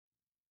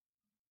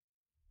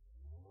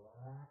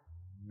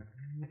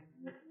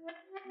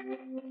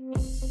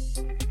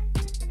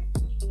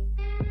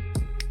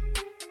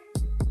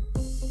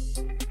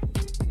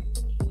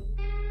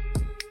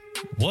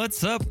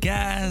What's up,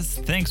 guys?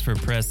 Thanks for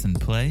pressing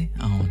play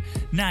on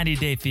 90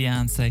 Day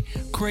Fiancé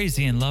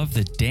Crazy in Love,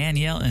 the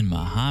Danielle and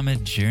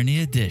Muhammad Journey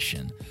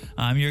Edition.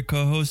 I'm your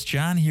co-host,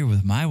 John, here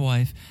with my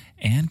wife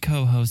and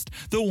co-host,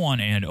 the one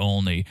and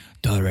only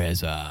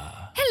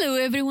Teresa. Hello,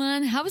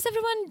 everyone. How's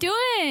everyone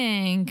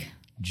doing?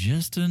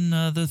 Just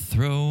another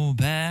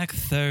throwback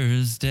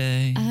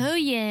Thursday. Oh,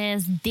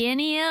 yes.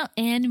 Danielle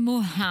and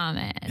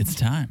Muhammad. It's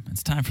time.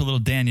 It's time for little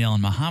Danielle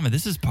and Muhammad.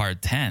 This is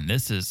part 10.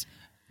 This is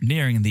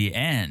nearing the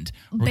end.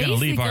 We're going to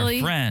leave our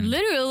friend.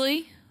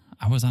 Literally.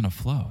 I was on a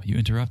flow. You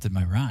interrupted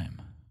my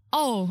rhyme.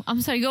 Oh,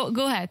 I'm sorry. Go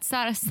ahead.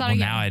 Start Well, again.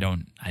 now I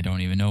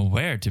don't even know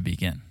where to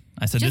begin.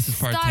 I said Just this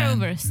is part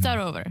 10. Start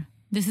over.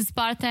 This is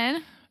part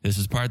 10. This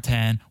is part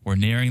 10. We're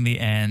nearing the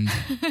end.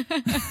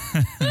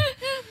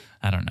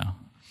 I don't know.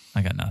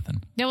 I got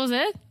nothing. That was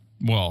it?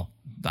 Well,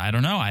 I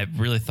don't know. I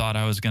really thought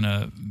I was going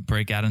to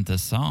break out into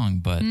song,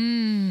 but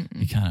you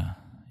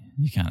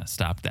kind of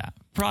stopped that.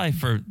 Probably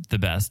for the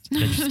best that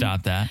you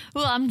stopped that.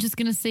 Well, I'm just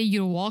going to say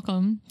you're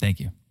welcome. Thank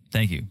you.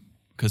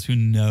 Because who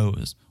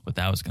knows what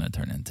that was going to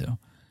turn into.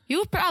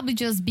 You'll probably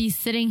just be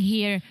sitting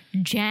here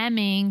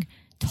jamming,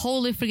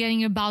 totally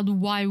forgetting about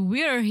why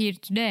we're here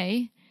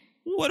today.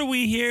 What are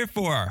we here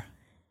for?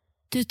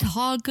 To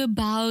talk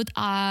about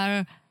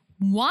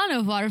one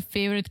of our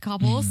favorite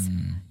couples,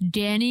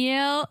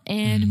 Danielle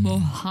and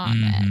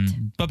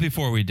Muhammad. But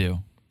before we do,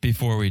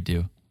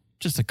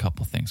 just a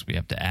couple things we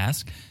have to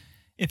ask.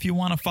 If you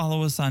want to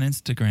follow us on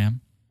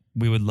Instagram,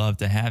 we would love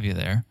to have you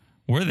there.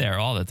 We're there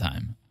all the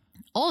time.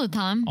 All the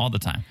time.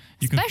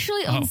 You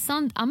Especially on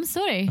Sunday. I'm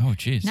sorry. Oh,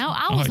 jeez. Now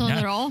I was on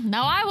the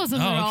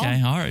roll.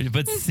 Okay, all right.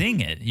 But sing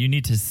it. You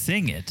need to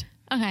sing it.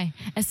 Okay.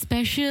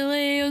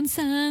 Especially on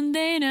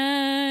Sunday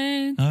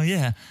night. Oh,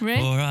 yeah. Right?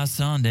 For our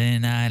Sunday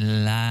night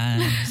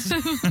lives.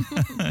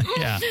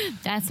 Yeah.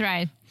 That's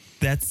right.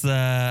 That's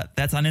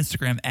on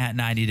Instagram at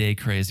 90 Day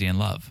Crazy in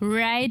Love.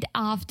 Right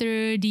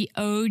after the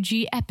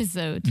OG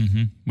episode.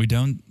 We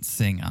don't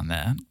sing on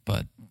that,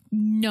 but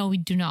No, we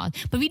do not.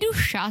 But we do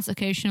shots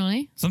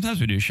occasionally. sometimes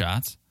we do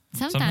shots.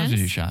 Sometimes. we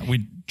do shots.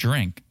 We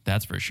drink,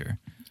 that's for sure.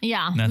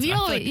 Yeah. That's- We I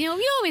feel always, like-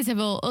 we always have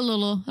a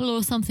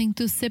little something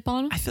to sip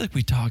on. I feel like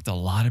we talked a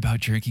lot about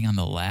drinking on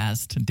the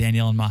last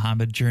Danielle and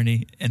Muhammad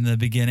journey in the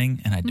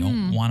beginning, and I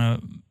don't want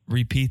to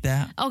repeat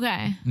that.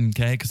 Okay.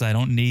 Okay, because I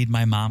don't need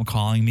my mom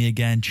calling me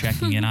again,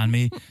 checking in on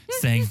me,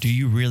 saying, "Do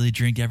you really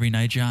drink every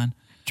night, John?"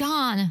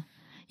 John,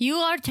 you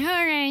are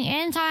turning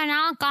into an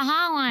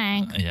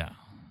alcoholic. Yeah,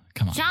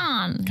 come on,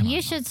 John, Come on.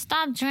 you should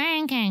stop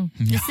drinking.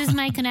 This is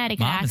my Connecticut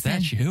Mom, is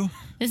accent. that you?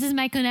 This is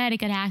my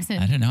Connecticut I accent.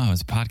 didn't know I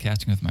was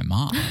podcasting with my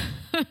mom.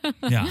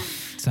 Yeah,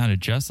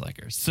 sounded just like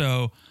her.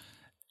 So,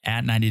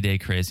 at 90 Day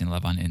Crazy in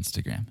Love on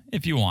Instagram,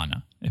 if you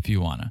wanna,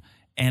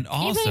 and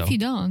also Even if you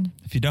don't.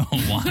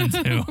 want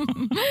to.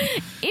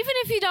 Even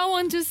if you don't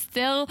want to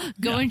still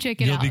go and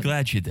check it You'll out. be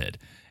glad you did.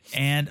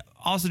 And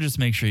also just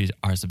make sure you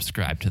are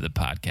subscribed to the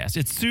podcast.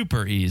 It's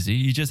super easy.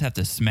 You just have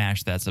to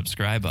smash that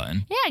subscribe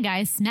button. Yeah,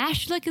 guys,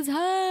 smash like it's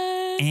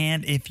hot.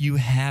 And if you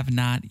have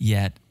not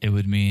yet, it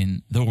would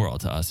mean the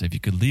world to us if you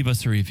could leave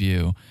us a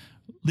review,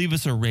 leave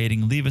us a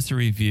rating, leave us a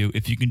review.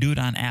 If you can do it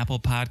on Apple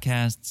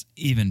Podcasts,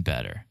 even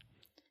better.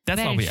 That's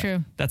Very all we true.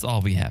 have. That's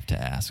all we have to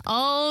ask.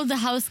 All the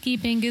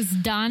housekeeping is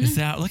done.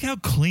 Look how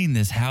clean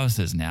this house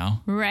is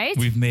now. Right?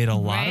 We've made a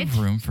lot Right? of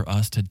room for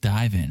us to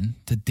dive in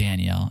to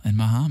Danielle and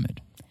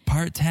Muhammad.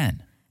 Part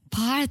 10.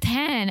 Part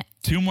 10.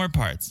 2 more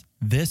parts.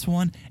 This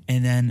one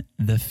and then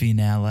the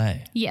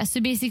finale. Yeah, so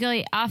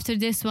basically after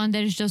this one,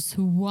 there's just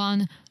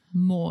one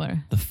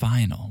more. The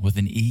final with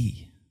an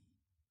E.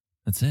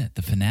 That's it.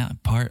 The finale.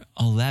 Part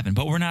 11.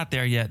 But we're not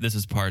there yet. This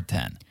is part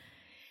 10.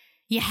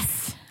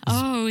 Yes.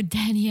 Oh,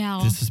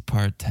 Danielle. This is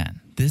part 10.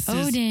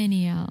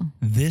 Danielle.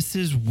 This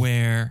is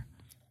where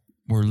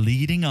we're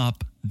leading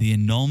up. The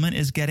annulment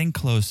is getting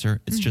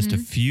closer. It's just a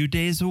few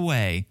days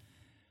away.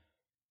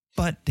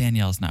 But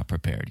Danielle's not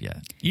prepared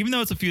yet. Even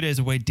though it's a few days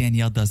away,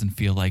 Danielle doesn't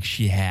feel like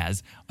she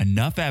has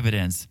enough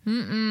evidence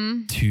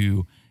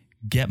to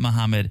get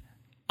Muhammad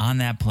on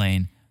that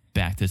plane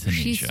back to Tanisha.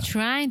 She's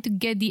trying to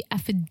get the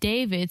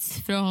affidavits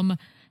from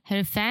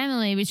her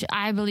family, which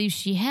I believe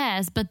she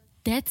has, but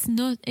that's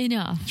not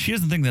enough. She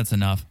doesn't think that's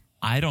enough.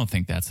 I don't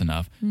think that's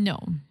enough. No.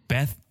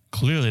 Beth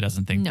clearly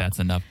doesn't think No. that's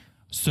enough.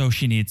 So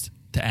she needs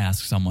to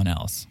ask someone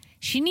else.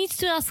 She needs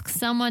to ask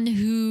someone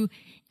who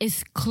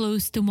is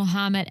close to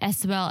Muhammad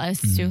as well as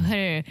to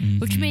her,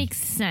 which makes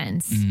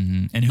sense.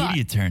 And who But- do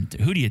you turn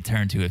to? Who do you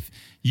turn to if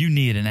you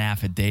need an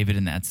affidavit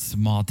in that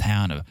small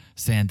town of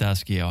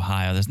Sandusky,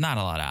 Ohio? There's not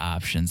a lot of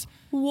options.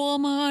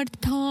 Walmart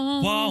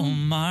Tom.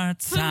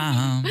 Walmart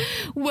town.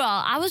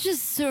 Well, I was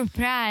just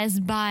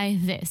surprised by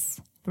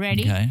this.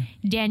 Ready? Okay.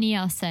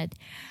 Danielle said,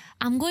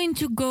 I'm going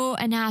to go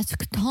and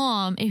ask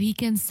Tom if he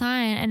can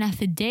sign an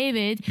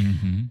affidavit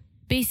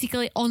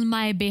basically on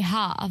my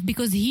behalf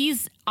because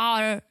he's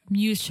our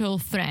mutual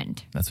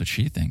friend. That's what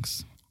she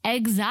thinks.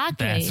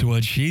 Exactly. That's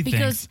what she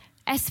Because thinks.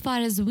 as far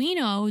as we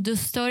know, the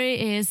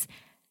story is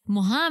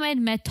Muhammad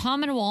met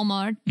Tom at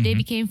Walmart. They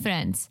became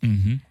friends.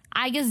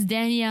 I guess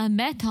Danielle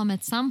met Tom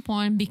at some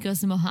point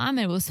because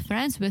Mohammed was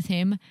friends with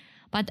him,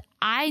 but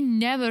I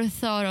never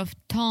thought of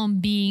Tom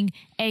being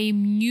a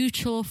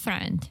mutual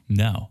friend,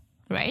 No.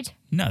 right?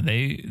 No,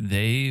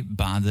 they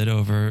bonded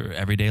over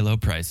everyday low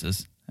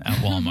prices at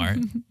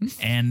Walmart.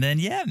 And then,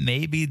 yeah,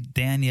 maybe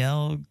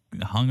Danielle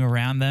hung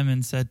around them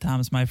and said,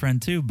 Tom's my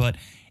friend too. But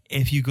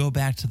if you go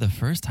back to the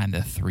first time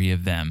the three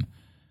of them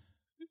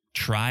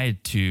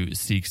tried to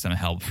seek some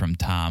help from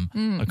Tom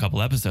a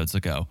couple episodes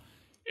ago,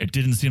 it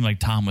didn't seem like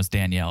Tom was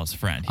Danielle's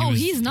friend.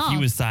 He's not. He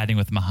was siding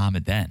with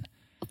Muhammad then.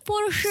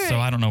 For sure. So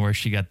I don't know where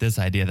she got this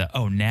idea that,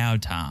 now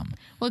Tom.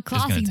 Well, is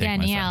gonna classic take my side.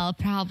 Danielle,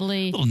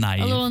 probably. A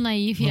little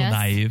naive. Yes.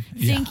 Naive.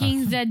 Yeah.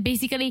 Thinking that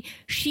basically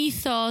she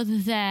thought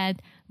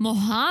that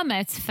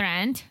Mohammed's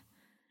friend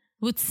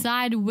would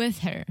side with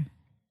her.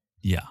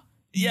 Yeah.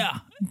 Yeah.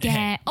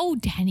 Hey.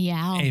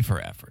 Danielle. A for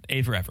effort.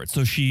 A for effort.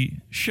 So she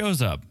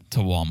shows up to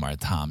Walmart,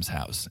 Tom's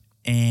house,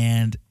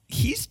 and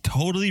he's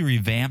totally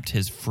revamped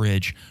his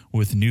fridge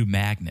with new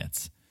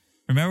magnets.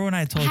 Remember when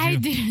I told you? I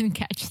didn't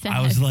catch that.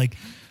 I was like,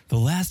 the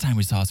last time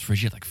we saw his fridge,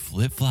 he had like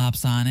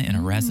flip-flops on it and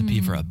a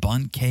recipe for a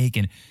bundt cake.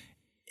 And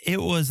it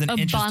was an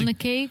interesting... Bundt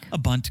cake? A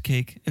bundt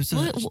cake. It was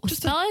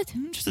Spell it?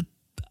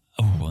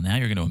 Well, now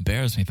you're going to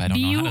embarrass me if I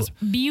don't know how to...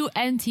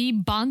 B-U-N-T,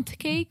 bundt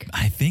cake?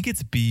 I think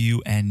it's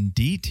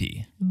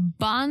B-U-N-D-T.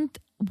 Bundt,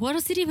 what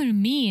does it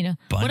even mean?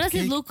 Bundt what does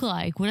cake? it look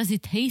like? What does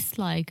it taste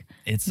like?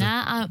 It's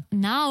now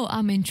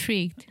I'm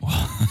intrigued.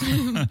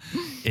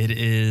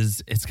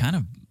 It's kind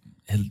of...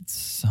 It's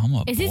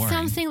somewhat Is boring. it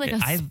something like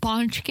a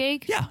sponge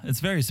cake? Yeah, it's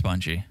very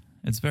spongy.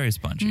 It's very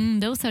spongy.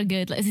 Those are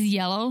good. Is it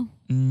yellow?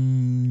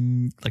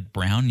 Like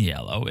brown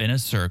yellow in a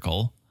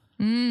circle.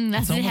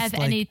 Does it almost have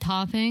like- any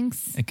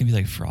toppings? It can be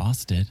like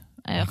frosted,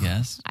 Ugh, I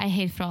guess. I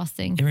hate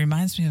frosting. It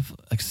reminds me of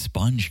like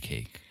sponge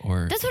cake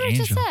or That's what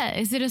angel. I just said.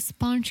 Is it a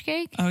sponge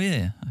cake? Oh,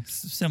 yeah.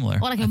 Similar.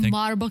 Or like I a think.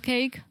 marble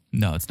cake?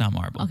 No, it's not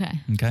marble. Okay.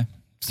 Okay.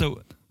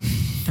 So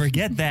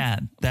forget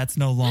that. That's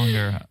no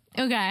longer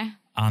Okay.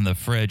 on the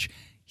fridge.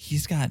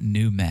 He's got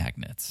new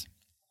magnets.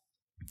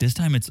 This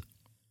time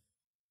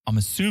I'm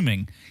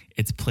assuming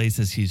it's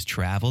places he's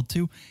traveled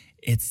to.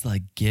 It's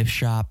like gift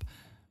shop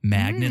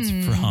magnets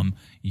from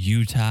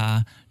Utah,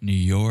 New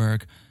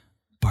York,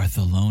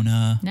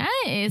 Barcelona.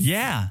 Nice.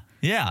 Yeah.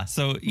 Yeah.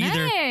 So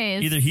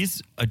Nice. either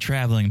he's a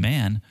traveling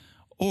man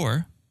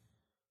or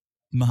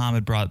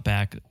Muhammad brought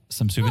back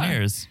some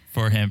souvenirs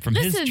for him from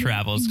his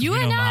travels. 'Cause You we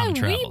know and I, Muhammad we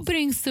travels.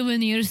 bring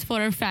souvenirs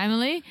for our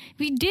family.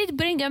 We did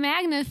bring a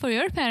magnet for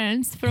your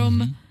parents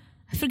from,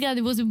 I forgot,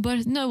 it was it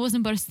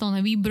wasn't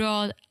Barcelona. We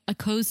brought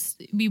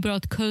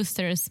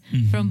coasters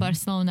from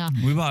Barcelona.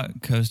 We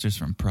bought coasters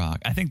from Prague.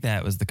 I think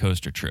that was the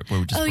coaster trip where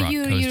we just brought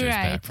coasters you're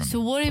right. back from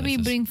So what did we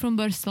places. bring from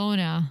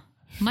Barcelona?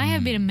 Might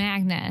have been a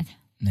magnet.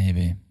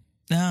 Maybe.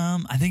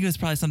 I think it was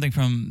probably something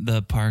from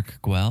the Park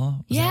Güell.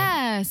 Was that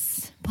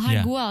Yes.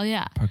 Parguel,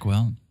 yeah. Park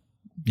Güell?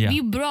 Yeah.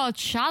 We brought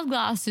shot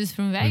glasses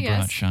from We Vegas.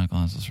 brought shot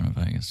glasses from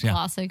Vegas. Yeah.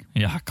 Classic.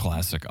 Yeah,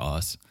 classic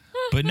us.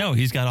 But no,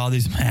 he's got all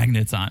these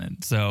magnets on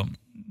it. So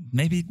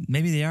maybe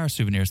they are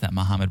souvenirs that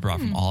Muhammad brought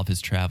from all of his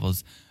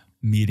travels,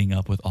 meeting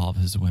up with all of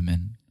his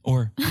women.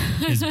 Or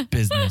his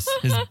business,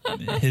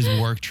 his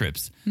work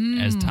trips,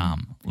 as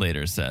Tom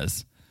later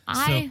says.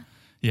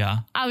 Yeah.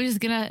 I was just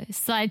gonna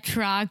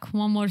sidetrack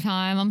one more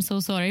time. I'm so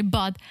sorry,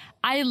 but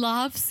I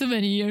love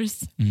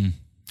souvenirs.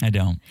 I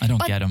don't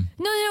get them.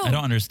 No. I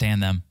don't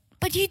understand them.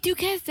 But you do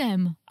get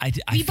them. I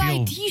We feel,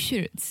 buy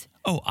T-shirts.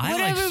 I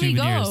like wherever we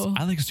souvenirs. go.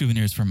 I like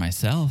souvenirs for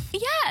myself.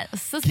 Yes,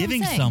 that's what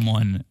Giving I'm saying.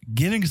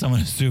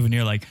 someone a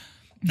souvenir like,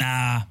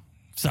 nah,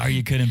 sorry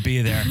you couldn't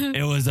be there.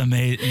 It was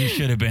amazing. You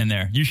should have been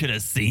there. You should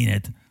have seen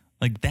it.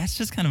 Like, that's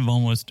just kind of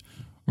almost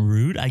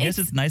rude. I guess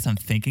it's nice I'm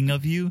thinking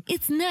of you.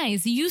 It's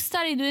nice. You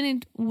started doing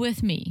it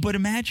with me. But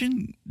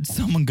imagine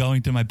someone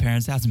going to my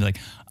parents' house and be like,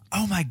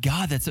 oh my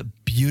God, that's a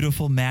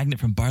beautiful magnet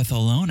from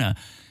Barcelona.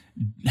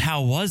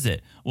 How was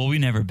it? Well,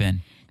 we've never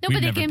been. No, We've but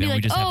they never can be been. We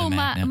like, just have oh, the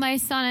magnet. my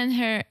son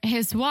and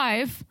his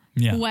wife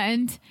Yeah.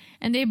 went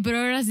and they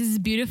brought us this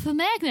beautiful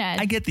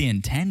magnet. I get the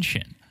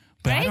intention,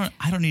 but Right?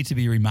 I don't need to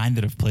be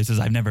reminded of places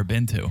I've never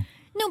been to.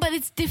 No, but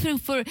it's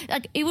different for,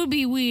 like, it would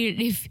be weird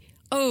if,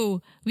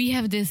 we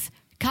have this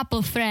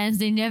couple friends,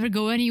 they never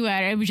go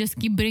anywhere and we just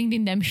keep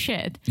bringing them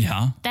shit.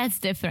 Yeah. That's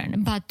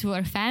different. But to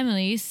our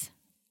families,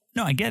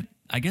 No, I get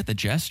the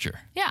gesture.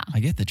 Yeah. I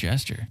get the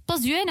gesture.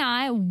 plus you and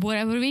I,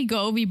 wherever we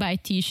go, we buy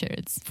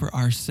T-shirts. For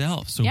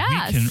ourselves. So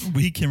Yes.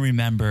 we can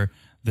remember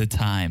the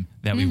time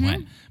that we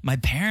went. My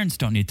parents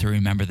don't need to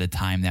remember the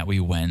time that we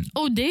went.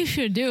 Oh, they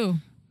sure do.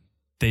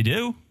 They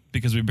do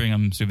because we bring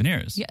them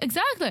souvenirs. Yeah,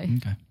 exactly.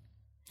 Okay.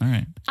 All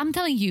right. I'm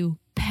telling you,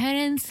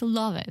 parents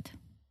love it.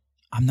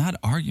 I'm not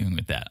arguing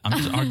with that. I'm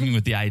just arguing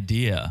with the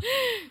idea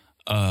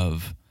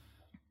of,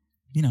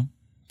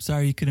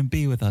 sorry you couldn't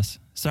be with us.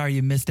 Sorry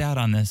you missed out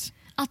on this.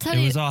 I'll tell It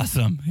you. was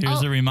awesome.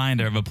 Here's a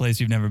reminder of a place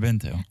you've never been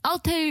to. I'll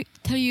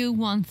tell you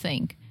one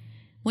thing.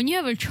 When you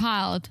have a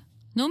child,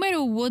 no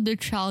matter what the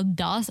child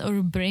does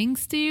or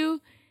brings to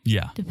you,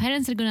 Yeah. the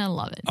parents are gonna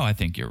love it. Oh, I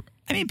think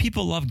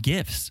people love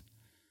gifts.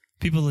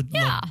 People that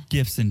love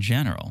gifts in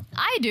general.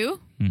 I do.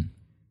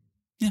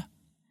 Yeah.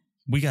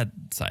 We got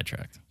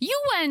sidetracked. You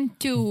went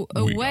to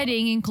a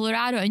wedding in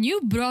Colorado and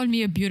you brought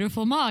me a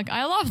beautiful mug.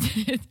 I loved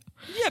it.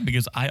 Yeah,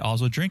 because I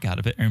also drink out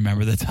of it. I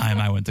remember the time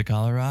I went to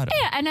Colorado.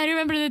 Yeah, and I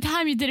remember the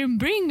time you didn't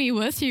bring me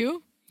with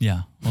you.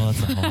 Yeah, well,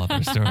 that's a whole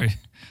other story.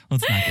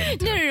 Let's not get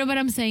into it. No, but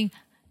I'm saying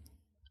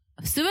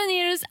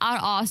souvenirs are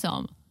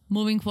awesome.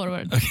 Moving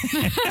forward.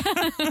 Okay.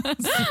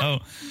 So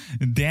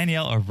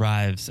Danielle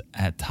arrives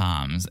at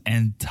Tom's,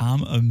 and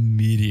Tom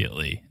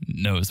immediately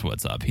knows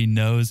what's up. He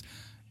knows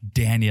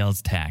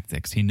Danielle's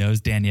tactics. He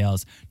knows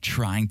Danielle's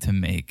trying to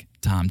make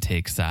Tom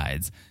take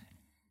sides,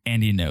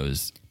 and he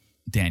knows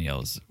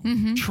Danielle's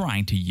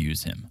trying to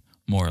use him,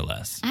 more or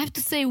less. I have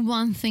to say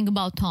one thing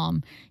about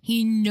Tom.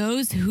 He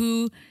knows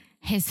who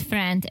his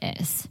friend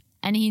is,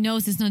 and he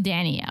knows it's not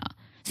Danielle.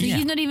 So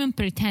he's not even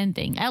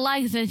pretending. I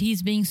like that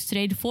he's being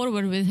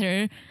straightforward with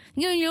her.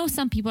 You know,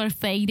 some people are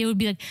fake. They would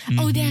be like,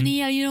 oh,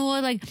 Danielle, you know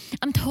what? Like,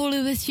 I'm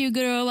totally with you,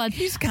 girl. But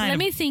let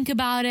me think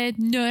about it.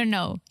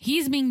 No.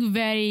 He's being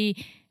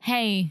very,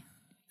 hey.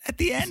 At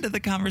the end of the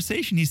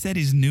conversation, he said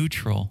he's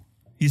neutral.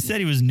 He said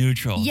he was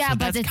neutral. Yeah, so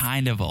but that's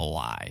kind of a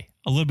lie.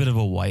 A little bit of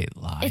a white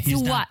lie.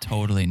 He's not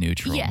totally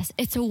neutral. Yes,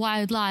 it's a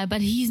white lie,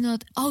 but he's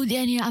not, oh,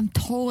 Danielle, I'm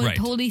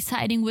totally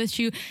siding with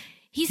you.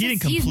 He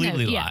didn't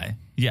completely lie.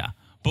 Yeah.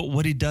 But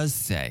what he does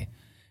say,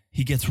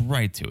 he gets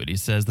right to it. He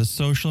says the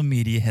social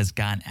media has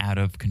gotten out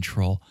of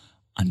control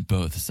on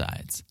both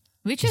sides.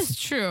 Which is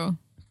true.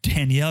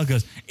 Danielle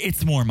goes,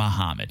 it's more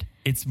Muhammad.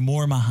 It's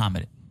more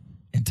Muhammad.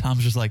 And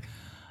Tom's just like,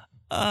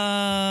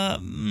 no.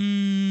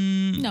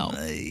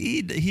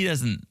 He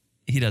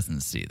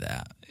doesn't see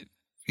that.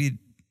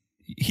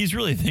 He's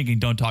really thinking,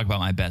 don't talk about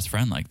my best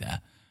friend like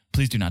that.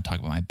 Please do not talk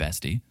about my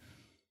bestie,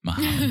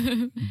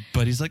 Muhammad.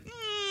 But he's like,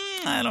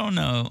 I don't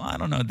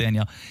know,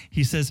 Danielle.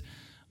 He says,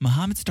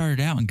 Muhammad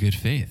started out in good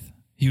faith.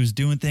 He was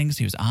doing things.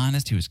 He was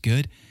honest. He was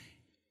good.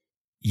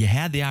 You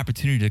had the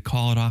opportunity to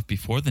call it off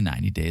before the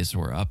 90 days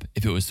were up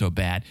if it was so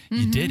bad.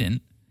 You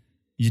didn't.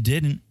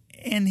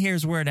 And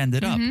here's where it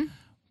ended up.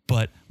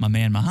 But my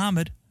man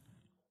Muhammad,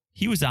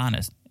 he was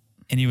honest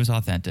and he was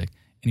authentic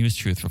and he was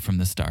truthful from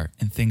the start,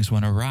 and things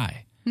went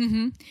awry.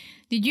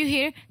 Did you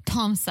hear?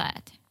 Tom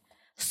said,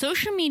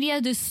 social media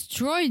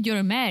destroyed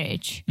your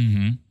marriage.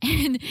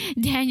 And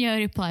Danielle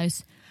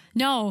replies,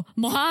 no,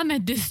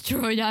 Muhammad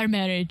destroyed our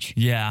marriage.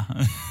 Yeah.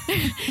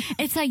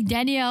 It's like,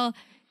 Danielle,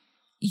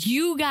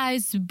 you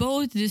guys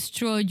both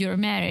destroyed your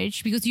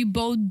marriage because you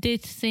both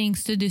did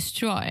things to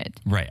destroy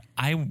it. Right.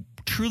 I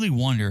truly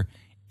wonder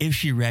if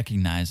she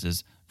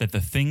recognizes that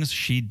the things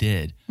she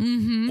did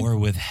or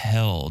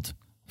withheld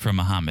from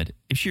Muhammad,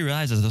 if she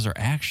realizes those are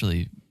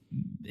actually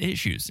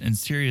issues and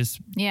serious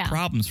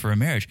problems for a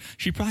marriage.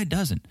 She probably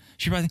doesn't.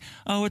 She probably thinks,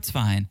 oh, it's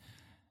fine.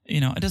 You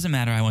know, it doesn't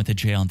matter I went to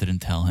jail and didn't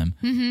tell him.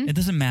 It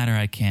doesn't matter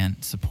I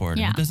can't support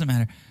him. It doesn't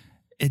matter.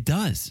 It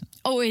does.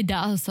 Oh, it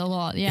does a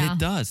lot, yeah. It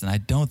does. And I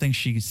don't think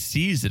she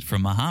sees it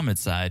from Muhammad's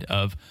side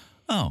of,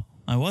 oh,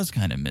 I was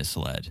kind of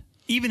misled.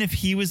 Even if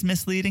he was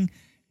misleading,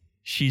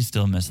 she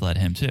still misled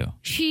him too.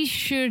 She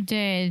sure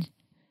did.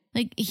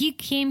 Like, he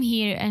came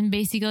here and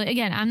basically,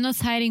 again, I'm not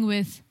siding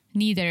with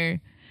neither,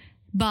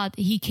 but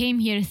he came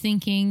here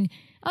thinking,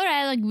 all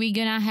right, like, we're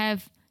gonna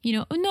have, you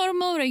know, a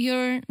normal,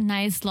 regular,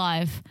 nice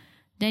life.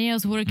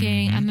 Danielle's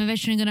working. I'm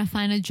eventually going to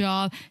find a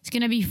job. It's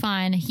going to be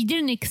fine. He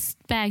didn't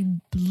expect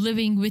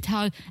living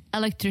without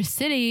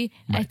electricity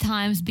at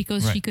times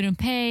because she couldn't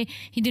pay.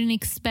 He didn't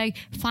expect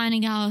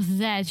finding out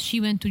that she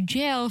went to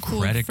jail for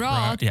credit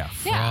fraud.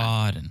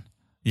 Fraud.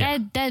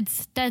 And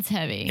that's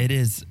heavy. It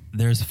is.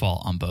 There's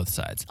fault on both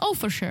sides. Oh,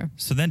 for sure.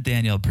 So then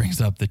Danielle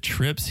brings up the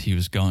trips he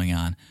was going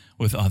on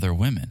with other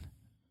women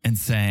and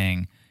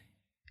saying,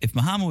 if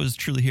Muhammad was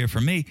truly here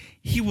for me,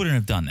 he wouldn't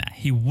have done that.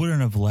 He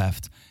wouldn't have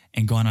left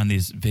and gone on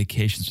these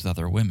vacations with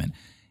other women.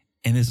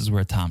 And this is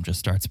where Tom just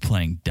starts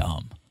playing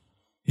dumb.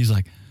 He's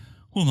like,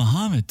 well,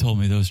 Muhammad told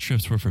me those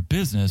trips were for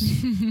business,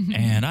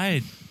 and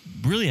I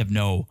really have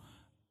no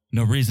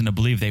reason to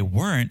believe they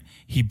weren't.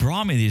 He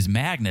brought me these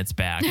magnets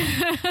back.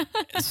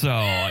 So,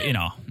 you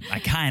know, I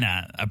kind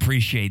of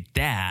appreciate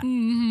that.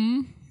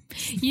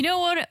 You know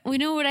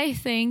what I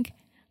think?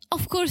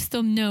 Of course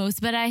Tom knows,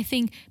 but I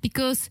think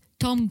because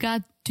Tom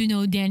got to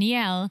know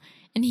Danielle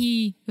and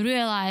he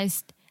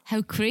realized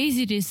how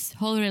crazy this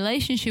whole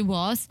relationship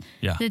was,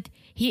 that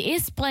he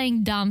is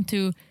playing dumb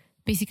to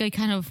basically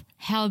kind of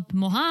help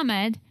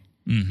Muhammad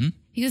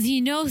because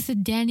he knows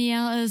that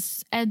Danielle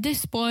is, at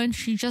this point,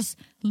 she just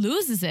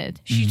loses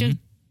it. She just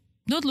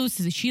not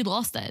loses it, she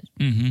lost it.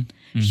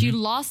 She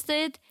lost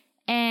it,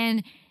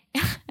 and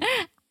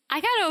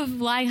I kind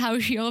of like how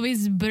she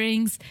always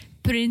brings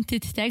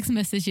printed text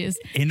messages.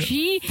 In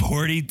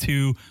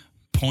 42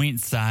 point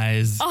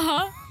size.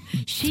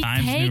 She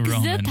takes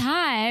the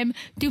time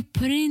to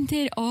print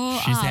it all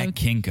out. She's at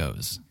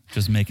Kinko's,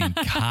 just making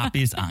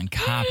copies on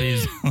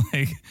copies.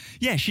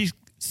 She's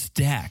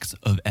stacks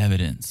of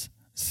evidence.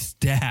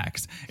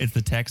 Stacks. It's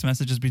the text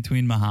messages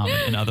between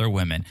Muhammad and other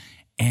women.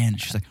 And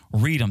she's like,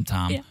 read them,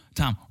 Tom.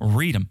 Tom,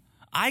 read them.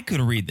 I could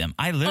read them.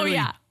 I literally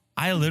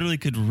I literally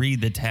could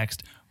read the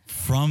text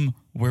from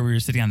where we were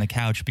sitting on the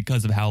couch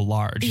because of how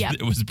large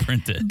it was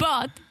printed.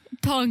 But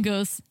Tom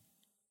goes,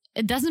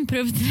 it doesn't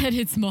prove that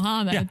it's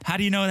Muhammad. Yeah. How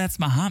do you know that's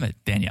Muhammad,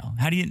 Danielle?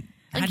 How do you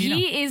know?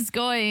 He is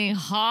going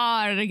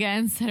hard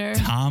against her.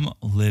 Tom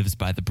lives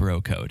by the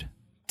bro code.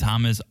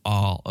 Tom is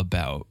all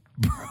about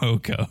bro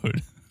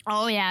code.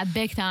 Oh, yeah,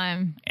 big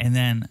time. And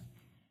then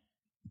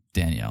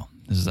Danielle,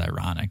 this is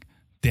ironic.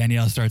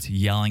 Danielle starts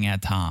yelling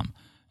at Tom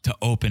to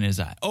open his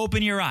eye.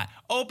 Open your eye.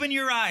 Open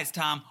your eyes,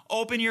 Tom.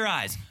 Open your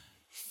eyes.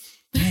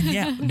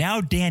 Danielle. Now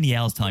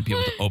Danielle's telling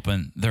people to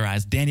open their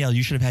eyes. Danielle,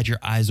 you should have had your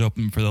eyes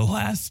open for the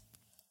last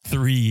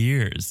 3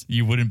 years.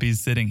 You wouldn't be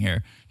sitting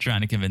here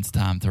trying to convince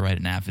Tom to write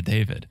an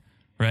affidavit,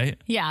 right?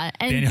 Yeah.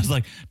 And Danielle's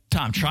like,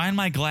 Tom, try on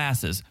my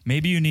glasses.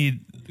 Maybe you need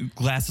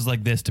glasses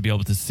like this to be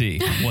able to see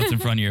what's in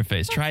front of your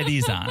face. Try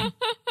these on.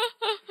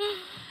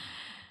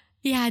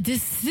 Yeah,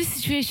 this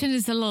situation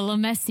is a little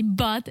messy,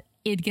 but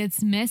it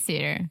gets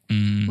messier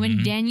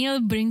when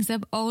Danielle brings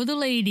up all the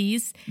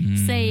ladies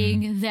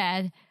saying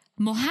that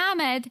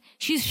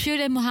she's sure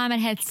that Muhammad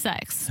had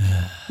sex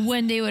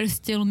when they were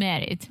still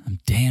married. I'm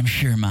damn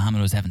sure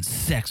Muhammad was having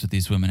sex with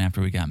these women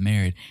after we got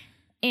married.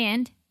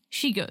 And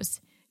she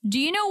goes, do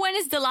you know when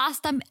is the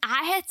last time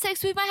I had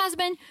sex with my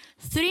husband?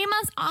 3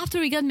 months after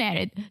we got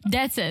married.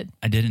 That's it.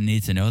 I didn't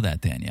need to know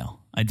that, Danielle.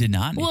 I did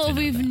not need to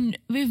know that.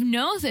 We've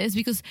noticed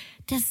because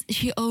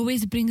she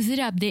always brings it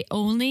up. They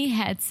only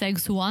had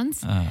sex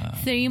once,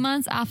 3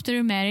 months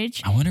after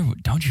marriage. I wonder,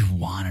 don't you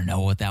want to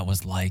know what that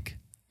was like?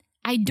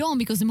 I don't,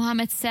 because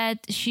Muhammad said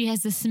she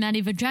has a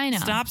smelly vagina.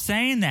 Stop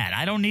saying that.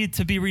 I don't need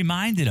to be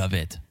reminded of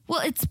it.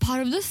 Well, it's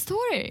part of the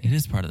story. It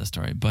is part of the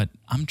story, but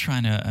I'm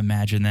trying to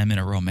imagine them in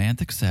a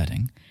romantic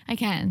setting. I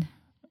can.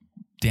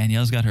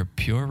 Danielle's got her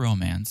pure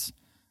romance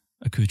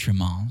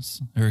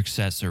accoutrements, her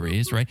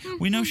accessories, right?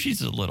 We know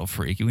she's a little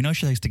freaky. We know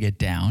she likes to get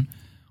down.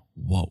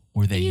 What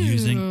were they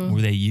using?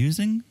 Were they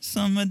using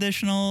some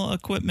additional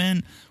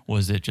equipment?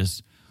 Was it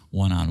just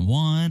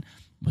one-on-one?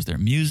 Was there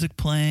music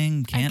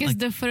playing? I guess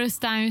the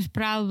first time is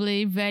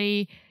probably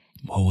very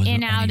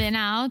in and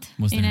out.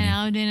 Was in there and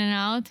out, in and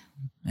out.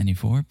 Any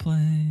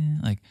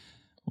foreplay? Like,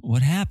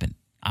 what happened?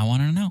 I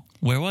want to know.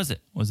 Where was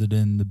it? Was it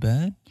in the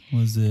bed?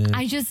 Was it?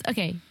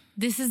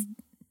 This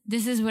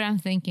is what I'm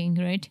thinking,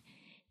 right?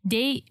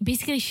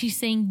 She's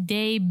saying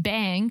they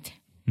banged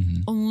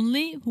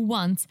only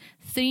once,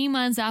 3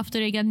 months after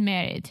they got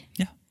married.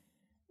 Yeah.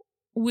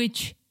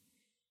 Which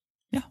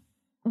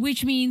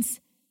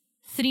means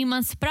 3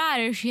 months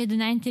prior, she had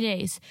 90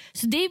 days.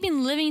 So they've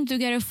been living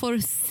together for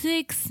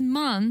 6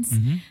 months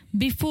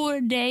before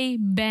they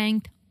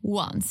banged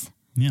once.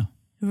 Yeah.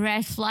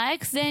 Red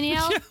flags,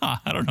 Danielle? Yeah,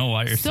 I don't know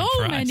why you're surprised.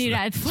 So many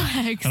red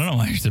flags. I don't know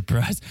why you're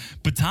surprised.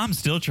 But Tom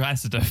still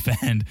tries to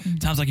defend.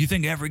 Tom's like, you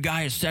think every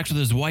guy has sex with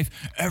his wife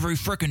every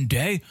frickin'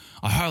 day?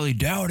 I highly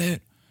doubt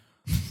it.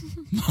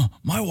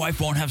 My wife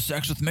won't have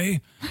sex with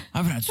me. I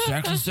haven't had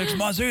sex in 6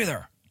 months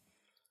either.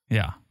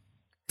 Yeah.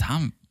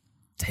 Tom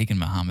taking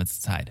Muhammad's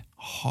side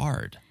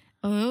hard.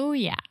 Oh,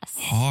 yes.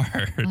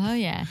 Hard. Oh,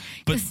 yeah.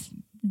 But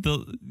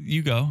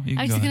you go.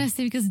 I was going to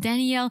say, because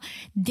Danielle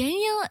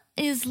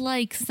is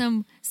like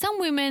some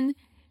women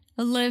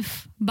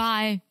live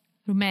by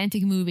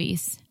romantic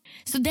movies.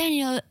 So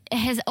Danielle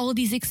has all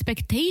these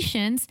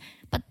expectations,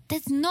 but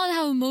that's not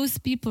how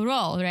most people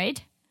roll,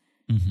 right?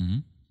 Mm-hmm.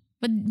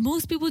 But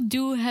most people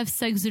do have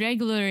sex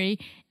regularly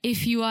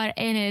if you are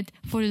in it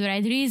for the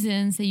right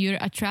reasons, you're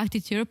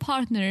attracted to your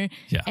partner,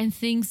 and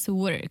things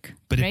work,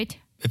 but right?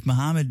 If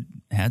Muhammad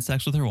had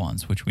sex with her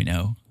once, which we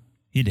know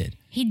he did.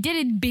 He did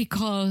it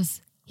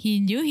because he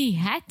knew he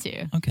had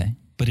to. Okay.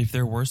 But if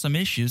there were some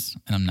issues,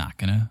 and I'm not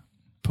going to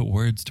put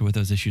words to what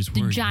those issues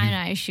were.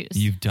 Vagina issues.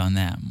 You've done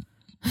that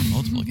on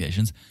multiple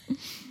occasions.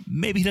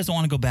 Maybe he doesn't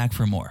want to go back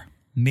for more.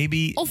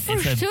 Maybe. Oh, for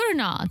sure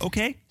not.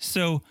 Okay.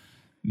 So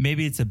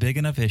maybe it's a big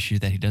enough issue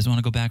that he doesn't want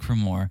to go back for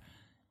more,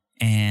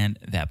 and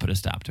that put a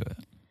stop to it.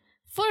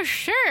 For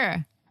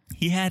sure.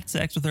 He had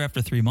sex with her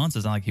after 3 months.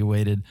 It's not like he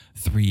waited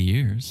 3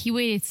 years. He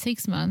waited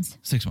 6 months.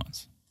 6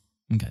 months.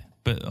 Okay.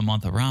 But a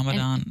month of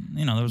Ramadan,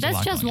 there was a lot going on.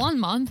 That's just 1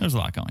 month. There's a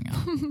lot going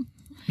on.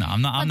 No,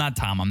 I'm not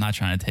Tom. I'm not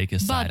trying to take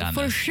his side on this.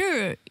 But for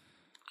sure,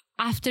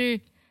 after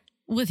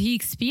what he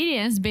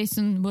experienced, based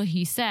on what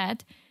he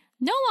said,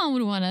 no one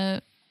would want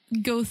to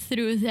go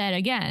through that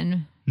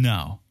again.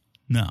 No.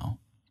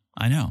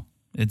 I know.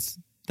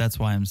 That's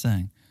why I'm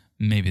saying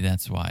maybe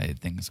that's why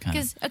things kind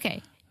of.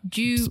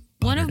 Because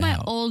one of my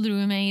old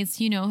roommates,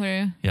 you know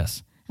her.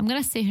 Yes. I'm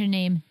gonna say her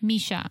name,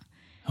 Misha.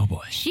 Oh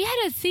boy. She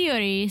had a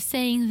theory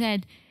saying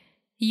that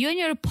you and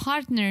your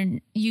partner,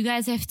 you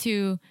guys have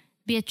to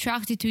be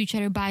attracted to each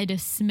other by the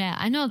smell.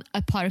 I know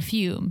a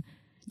perfume.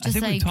 I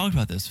think we've talked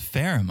about this.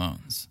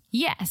 Pheromones.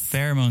 Yes.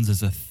 Pheromones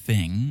is a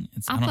thing.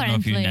 I don't know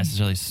if you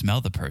necessarily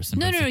smell the person,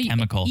 but it's a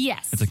chemical.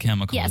 Yes. It's a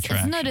chemical attraction.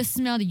 Yes, it's not a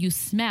smell that you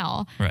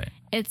smell. Right.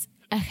 It's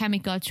a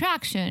chemical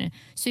attraction.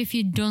 So if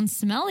you don't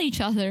smell each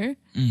other,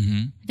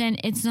 then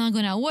it's not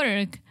going to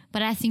work.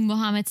 But I think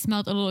Muhammad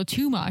smelled a little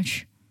too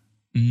much.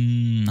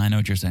 I know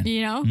what you're saying.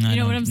 You know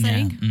what I'm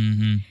saying?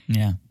 Yeah.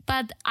 Yeah.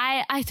 But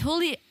I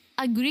totally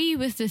agree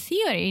with the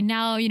theory.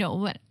 Now,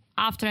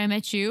 after I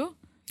met you,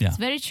 Yeah. it's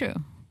very true.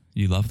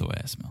 You love the way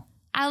I smell.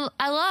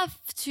 I love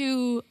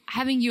to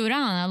having you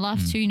around. I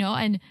love to,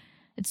 and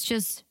it's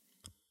just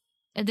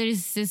there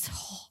is this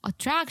whole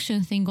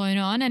attraction thing going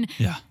on. And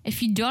Yeah.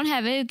 if you don't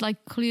have it,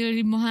 like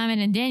clearly Mohammed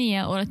and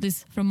Danielle, or at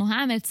least from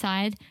Mohammed's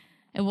side,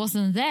 it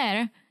wasn't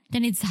there,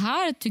 then it's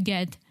hard to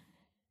get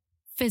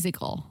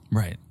physical,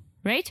 Right.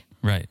 right?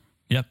 Right.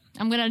 Yep.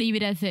 I'm going to leave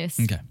it at this.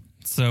 Okay.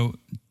 So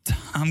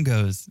Tom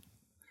goes,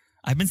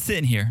 I've been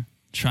sitting here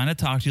trying to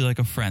talk to you like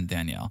a friend,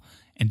 Danielle.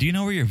 And do you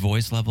know where your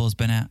voice level has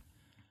been at?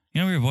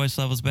 You know where your voice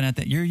level has been at?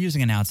 That you're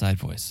using an outside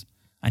voice.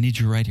 I need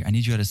you right here. I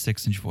need you at a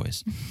 6-inch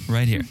voice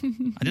right here.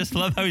 I just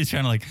love how he's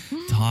trying to like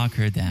talk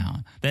her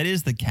down. That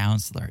is the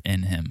counselor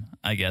in him,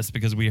 I guess,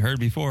 because we heard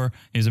before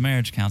he was a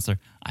marriage counselor.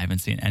 I haven't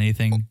seen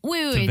anything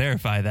to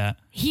verify that.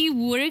 He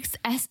works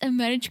as a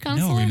marriage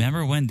counselor? No,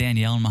 remember when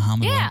Danielle and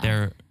Muhammad went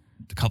there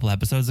a couple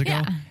episodes ago?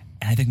 Yeah.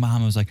 And I think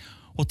Muhammad was like,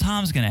 well,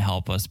 Tom's going to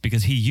help us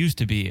because he used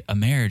to be a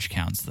marriage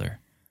counselor.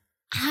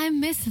 I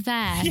miss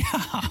that. Yeah.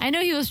 I know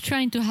he was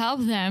trying to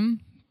help them.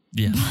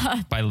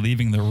 Yeah, by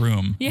leaving the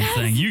room and Yes.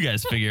 saying, you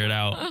guys figure it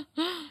out.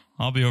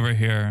 I'll be over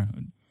here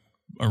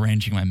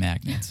arranging my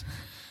magnets.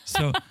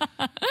 So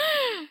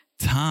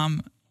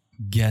Tom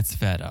gets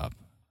fed up.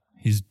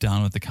 He's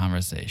done with the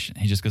conversation.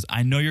 He just goes,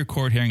 I know your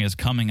court hearing is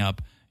coming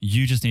up.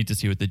 You just need to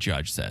see what the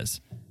judge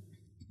says.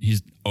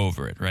 He's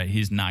over it, right?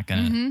 He's not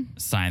going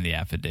to sign the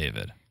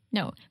affidavit.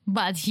 No,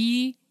 but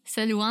he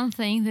said one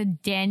thing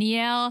that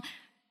Danielle,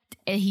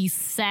 he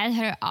set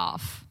her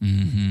off.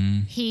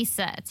 Mm-hmm. He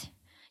said,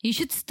 you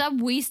should stop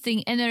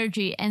wasting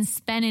energy and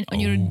spend it on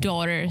your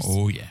daughters.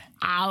 Oh, yeah.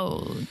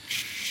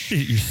 Ouch.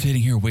 You're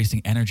sitting here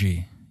wasting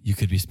energy you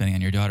could be spending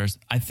on your daughters.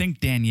 I think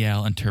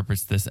Danielle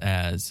interprets this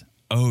as,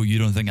 oh, you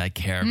don't think I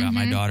care about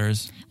my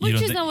daughters? You Which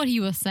don't is think- not what he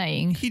was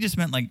saying. He just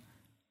meant like,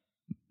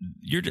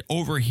 you're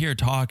over here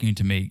talking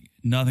to me.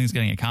 Nothing's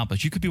getting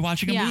accomplished. You could be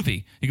watching a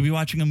movie. You could be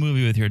watching a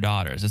movie with your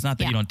daughters. It's not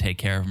that you don't take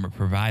care of them or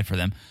provide for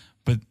them.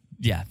 But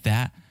yeah,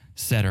 that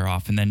set her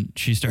off. And then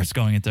she starts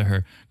going into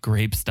her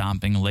grape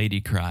stomping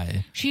lady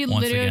cry. She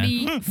once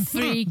literally again.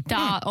 freaked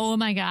out. Oh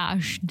my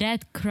gosh,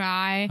 that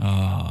cry.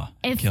 Oh,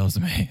 it kills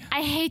me.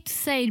 I hate to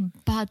say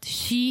it, but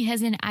she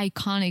has an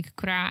iconic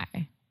cry.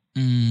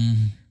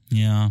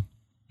 Yeah.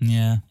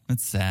 Yeah.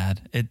 It's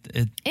sad. It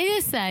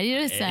is sad. It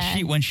is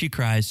sad. When she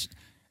cries,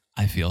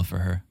 I feel for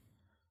her.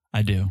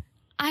 I do.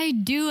 I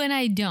do and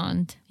I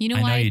don't. You know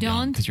I why know I you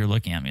don't? because you're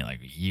looking at me like,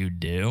 you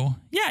do?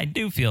 Yeah, I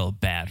do feel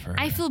bad for her.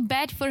 I feel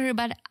bad for her,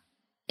 but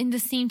in the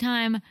same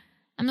time,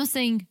 I'm not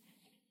saying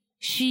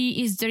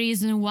she is the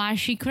reason why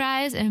she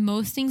cries and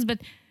most things, but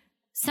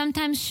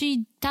sometimes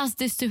she does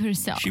this to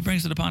herself. She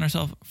brings it upon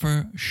herself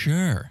for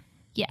sure.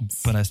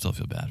 Yes. But I still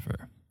feel bad for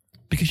her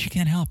because she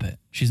can't help it.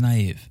 She's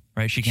naive,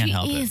 right? She can't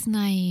help it. She is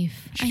naive.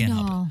 She can't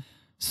help it.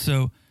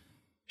 So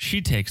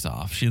she takes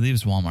off. She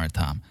leaves Walmart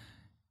Tom.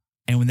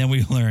 And then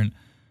we learn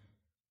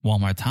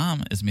Walmart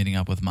Tom is meeting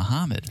up with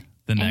Muhammad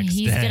the next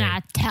day. And he's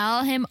going to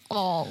tell him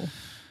all.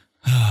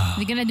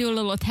 They're going to do a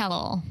little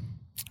tell-all.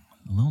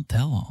 A little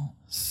tell-all.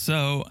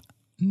 So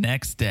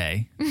next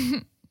day,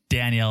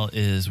 Danielle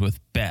is with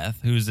Beth,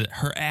 who's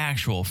her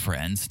actual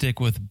friend. Stick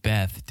with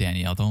Beth,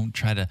 Danielle. Don't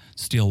try to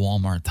steal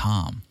Walmart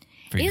Tom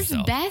for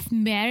yourself. Is Beth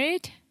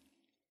married?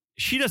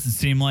 She doesn't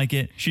seem like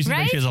it. She seems like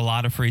Right? she has a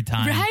lot of free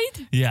time.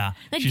 Right? Yeah.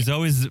 Like- She's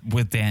always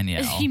with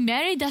Danielle. Is she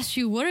married? Does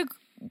she work?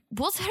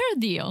 What's her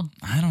deal?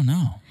 I don't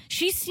know.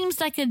 She seems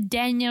like a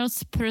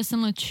Danielle's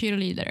personal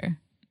cheerleader.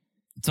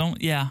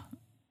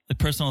 The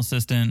personal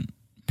assistant,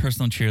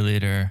 personal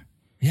cheerleader.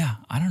 Yeah,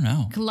 I don't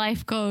know.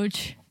 Life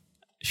coach.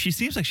 She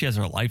seems like she has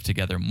her life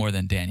together more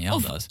than Danielle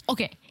does.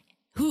 Okay.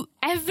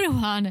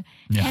 Everyone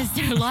has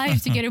their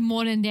life together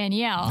more than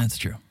Danielle. That's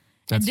true.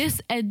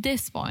 At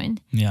this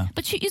point. Yeah.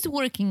 But she is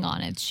working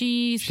on it.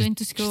 She's going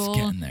to school.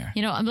 She's getting there.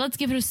 Let's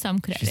give her some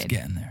credit. She's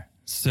getting there.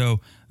 So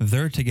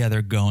they're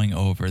together going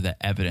over the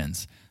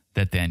evidence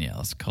that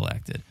Danielle's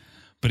collected.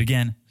 But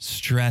again,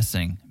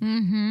 stressing.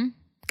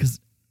 Because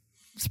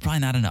it's probably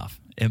not enough.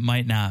 It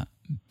might not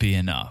be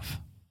enough.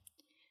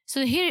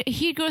 So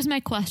here goes my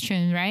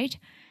question, right?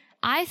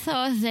 I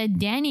thought that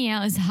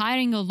Danielle is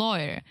hiring a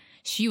lawyer.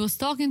 She was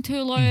talking to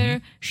a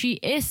lawyer. She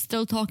is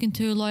still talking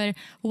to a lawyer.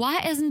 Why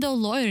isn't the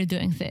lawyer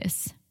doing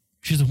this?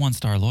 She's a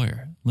one-star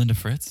lawyer. Linda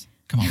Fritz.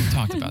 Come on, we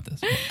talked about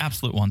this.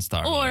 Absolute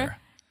one-star lawyer. Or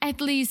at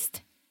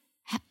least,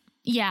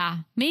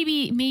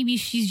 maybe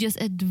she's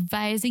just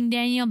advising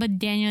Danielle, but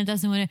Danielle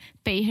doesn't want to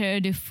pay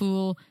her the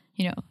full,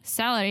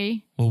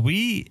 salary. Well,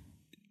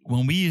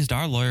 when we used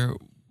our lawyer,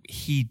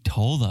 he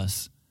told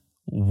us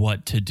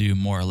what to do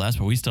more or less,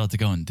 but we still have to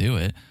go and do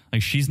it.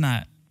 Like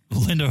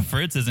Linda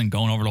Fritz isn't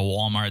going over to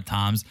Walmart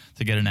Tom's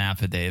to get an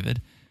affidavit.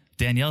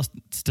 Danielle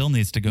still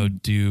needs to go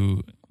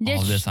do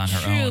all this on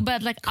her own. True,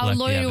 but our collect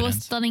the lawyer was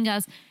evidence. telling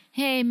us,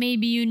 hey,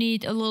 maybe you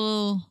need a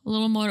little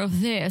more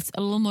of this,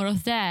 a little more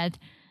of that.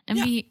 And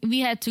we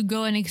had to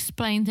go and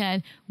explain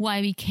that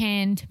why we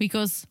can't,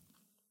 because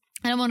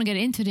I don't want to get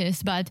into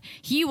this, but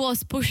he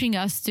was pushing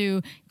us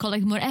to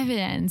collect more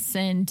evidence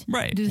and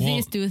Right. do Well,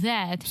 this, do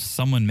that.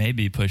 Someone may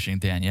be pushing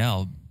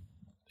Danielle.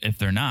 If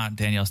they're not,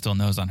 Danielle still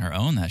knows on her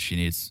own that she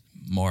needs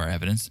more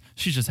evidence.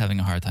 She's just having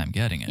a hard time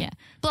getting it. Yeah.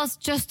 Plus,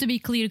 just to be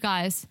clear,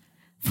 guys,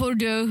 for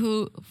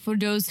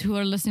those who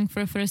are listening for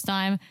the first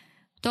time,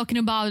 talking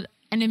about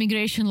an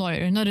immigration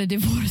lawyer, not a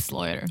divorce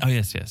lawyer. Oh,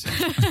 yes.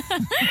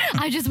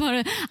 I just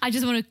want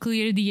to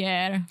clear the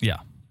air.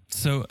 Yeah.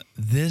 So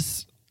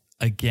this,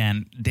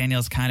 again,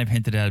 Danielle's kind of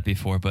hinted at it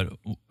before, but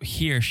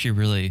here she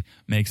really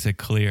makes it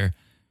clear.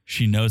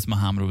 She knows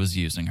Muhammad was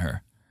using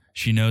her.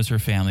 She knows her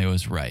family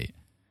was right.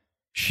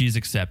 She's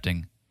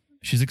accepting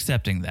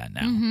that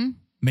now. Mm-hmm.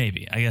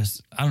 Maybe. I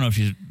guess, I don't know if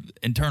she's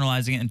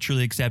internalizing it and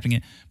truly accepting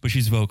it, but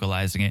she's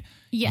vocalizing it.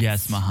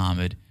 Yes.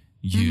 Muhammad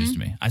used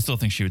me. I still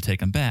think she would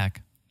take him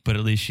back, but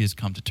at least she's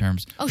come to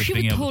terms Oh, with she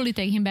being would able, totally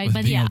take him back, with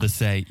but being yeah. able to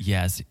say,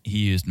 yes, he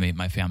used me.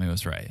 My family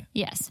was right.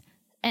 Yes.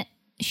 And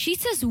she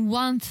says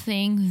one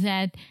thing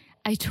that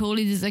I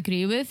totally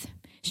disagree with.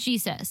 She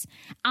says,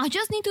 I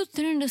just need to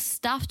turn the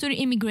stuff to the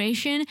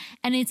immigration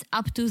and it's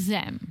up to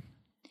them.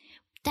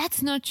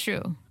 That's not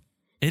true.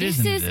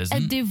 This is a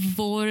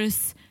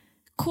divorce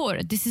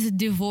court. This is a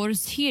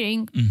divorce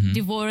hearing,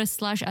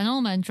 divorce /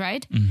 annulment,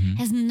 right?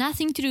 Has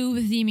nothing to do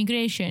with the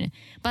immigration.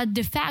 But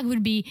the fact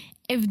would be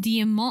if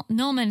the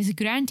annulment is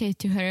granted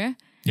to her,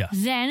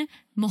 then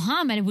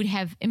Muhammad would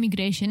have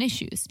immigration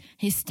issues.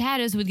 His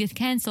status would get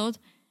cancelled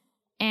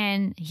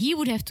and he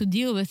would have to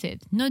deal with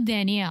it, not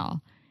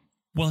Danielle.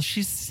 Well,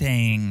 she's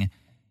saying,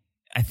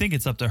 I think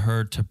it's up to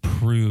her to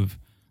prove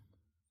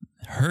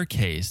her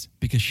case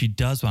because she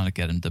does want to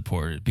get him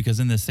deported. Because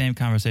in the same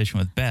conversation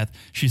with Beth,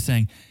 she's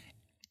saying,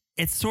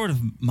 it's sort of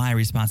my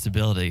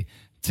responsibility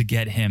to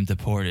get him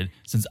deported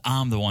since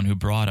I'm the one who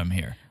brought him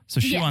here.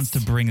 So she wants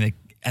to bring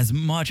as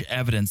much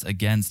evidence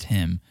against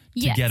him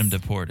to get him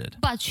deported.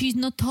 But she's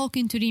not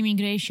talking to the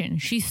immigration.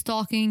 She's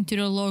talking to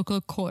the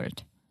local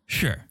court.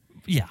 Sure.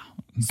 Yeah.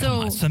 So, come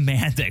on,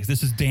 semantics.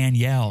 This is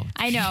Danielle.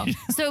 I know.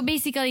 So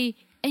basically,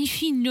 and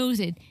she knows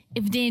it.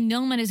 If the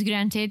annulment is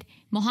granted,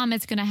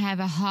 Muhammad's going to have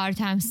a hard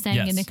time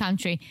staying in the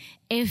country.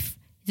 If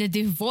the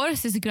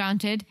divorce is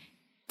granted,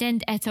 then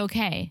that's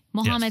okay.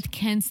 Muhammad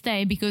can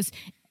stay because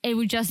it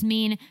would just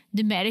mean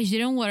the marriage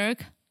didn't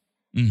work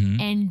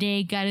and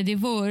they got a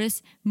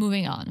divorce,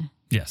 moving on.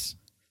 Yes.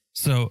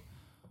 So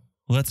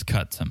let's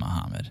cut to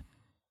Muhammad.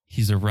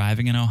 He's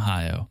arriving in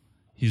Ohio.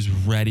 He's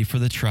ready for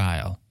the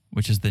trial,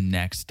 which is the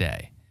next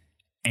day.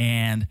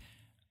 And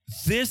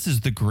this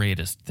is the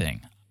greatest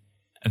thing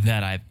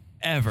that I've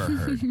ever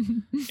heard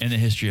in the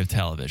history of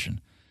television,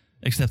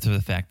 except for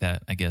the fact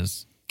that I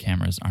guess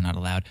cameras are not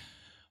allowed.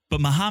 But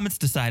Muhammad's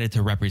decided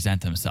to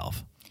represent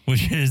himself,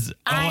 which is,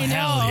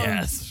 hell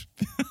yes.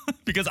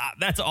 Because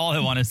that's all I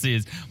want to see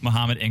is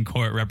Muhammad in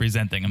court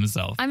representing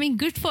himself. I mean,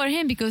 good for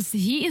him because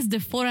he is the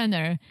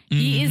foreigner.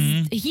 He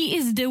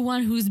is the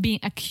one who's being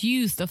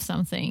accused of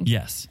something.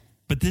 Yes.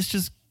 But this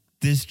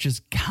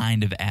just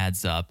kind of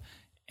adds up,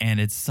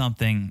 and it's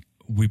something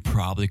we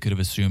probably could have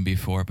assumed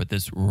before, but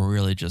this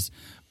really just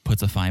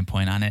puts a fine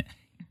point on it.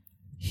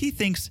 He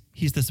thinks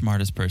he's the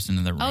smartest person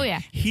in the room. Oh,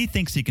 yeah. He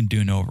thinks he can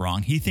do no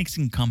wrong. He thinks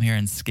he can come here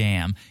and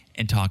scam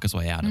and talk his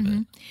way out of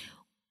it.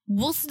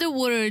 What's the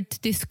word to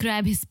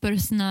describe his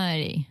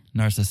personality?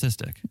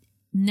 Narcissistic.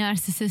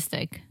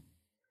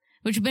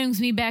 Which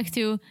brings me back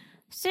to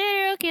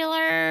serial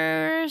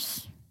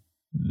killers.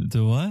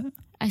 To what?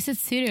 I said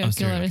serial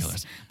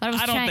killers. But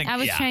I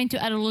was trying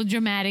to add a little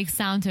dramatic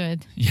sound to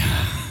it.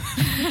 Yeah.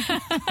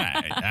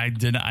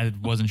 I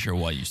wasn't sure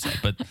what you said,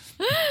 but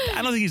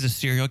I don't think he's a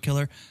serial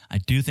killer. I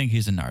do think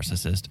he's a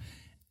narcissist.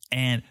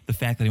 And the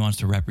fact that he wants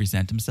to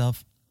represent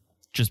himself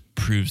just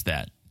proves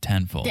that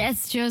tenfold.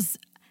 That's just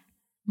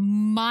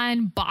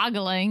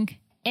mind-boggling.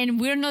 And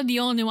we're not the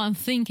only one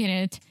thinking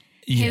it.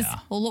 His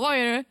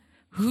lawyer,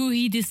 who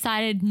he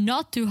decided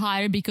not to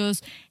hire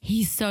because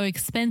he's so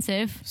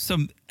expensive. So,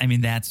 I mean,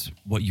 that's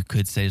what you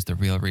could say is the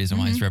real reason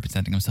why he's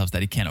representing himself, is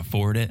that he can't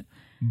afford it.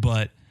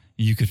 But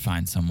you could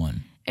find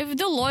someone. If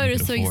the lawyer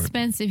is so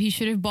expensive, he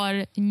should have bought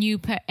a new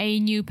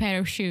pair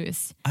of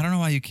shoes. I don't know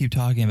why you keep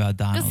talking about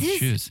Donald's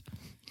shoes.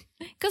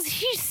 Because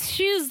his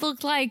shoes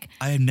look like...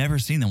 I have never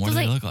seen them. What do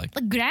they look like?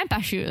 Like grandpa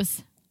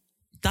shoes.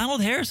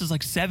 Donald Harris is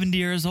like 70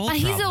 years old. But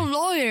he's a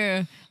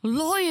lawyer.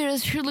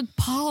 Lawyers should look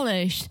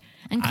polished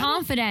and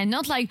confident,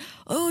 not like,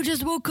 oh,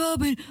 just woke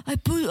up and I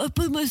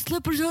put my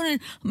slippers on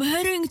and I'm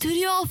heading to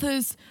the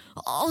office.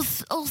 I'll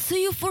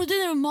see you for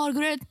dinner,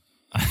 Margaret.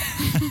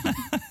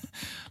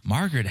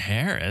 Margaret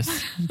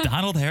Harris?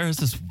 Donald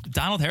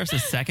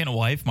Harris's second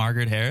wife,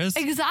 Margaret Harris?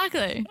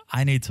 Exactly.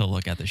 I need to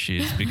look at the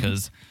shoes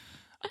because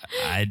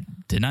I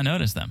did not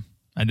notice them.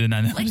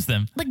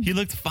 He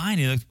looked fine.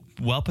 He looked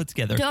well put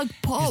together. Doug,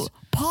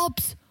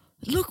 Pops,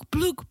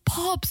 look,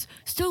 Pops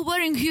still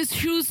wearing his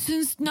shoes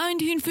since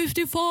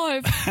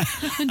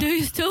 1955 and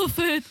they still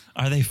fit.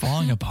 Are they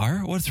falling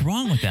apart? What's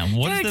wrong with them?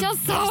 They're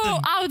just so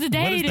outdated.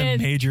 What is the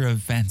major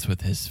offense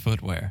with his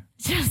footwear?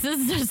 It's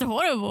just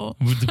horrible.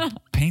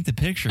 Paint the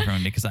picture for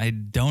me because I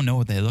don't know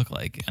what they look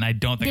like. And I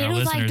don't think our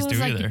listeners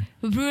do either.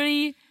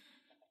 Really?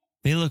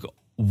 They look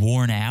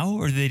worn out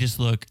or do they just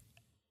look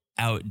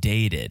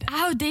outdated?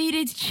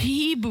 Outdated,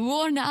 cheap,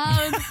 worn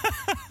out.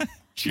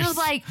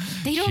 Like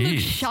they don't look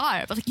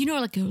sharp. Like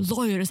like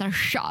lawyers are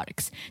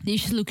sharks. They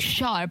should look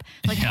sharp,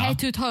 like head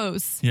to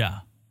toes. Yeah.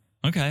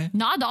 Okay.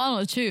 Not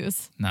Donald's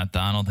shoes. Not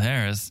Donald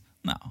Harris.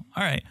 No.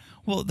 All right.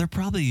 Well, they're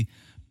probably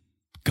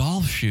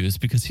golf shoes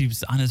because he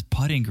was on his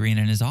putting green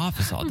in his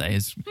office all day.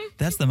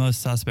 That's the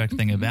most suspect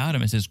thing about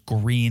him is his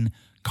green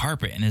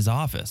carpet in his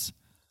office.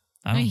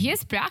 I mean,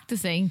 he's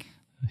practicing.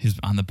 He's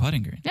on the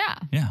putting green. Yeah.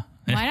 Yeah.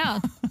 Why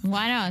not?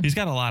 Why not? He's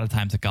got a lot of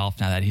time to golf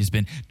now that he's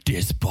been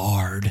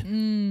disbarred.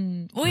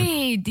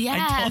 Wait,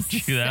 yes. I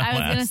told you that I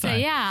was going to say,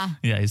 time. yeah.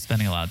 Yeah, he's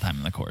spending a lot of time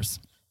in the course.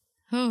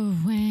 Oh,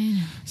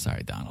 man.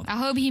 Sorry, Donald. I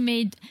hope he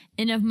made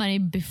enough money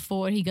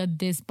before he got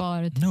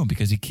disbarred. No,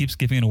 because he keeps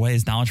giving away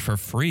his knowledge for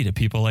free to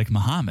people like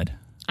Muhammad.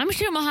 I'm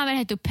sure Muhammad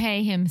had to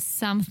pay him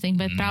something,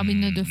 but probably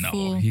not the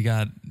full. He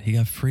got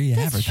free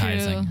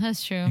advertising.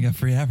 That's true. He got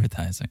free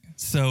advertising.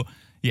 So,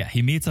 yeah,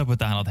 he meets up with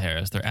Donald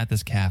Harris. They're at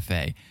this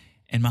cafe.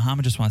 And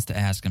Muhammad just wants to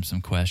ask him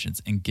some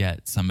questions and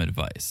get some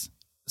advice.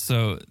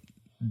 So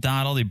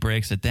Donald, he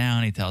breaks it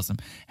down. He tells him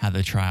how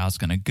the trial's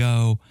going to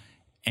go.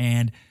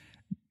 And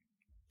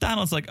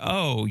Donald's like,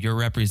 oh, you're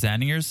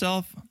representing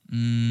yourself?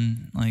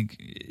 Like,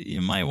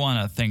 you might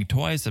want to think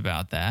twice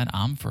about that.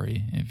 I'm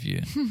free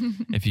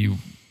if you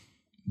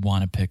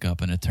want to pick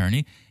up an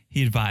attorney.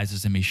 He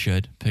advises him he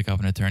should pick up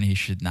an attorney. He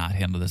should not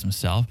handle this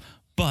himself.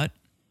 But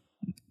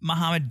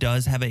Muhammad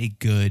does have a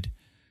good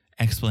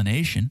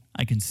explanation.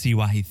 I can see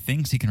why he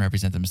thinks he can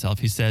represent himself.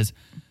 He says,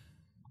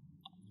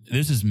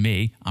 this is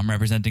me. I'm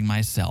representing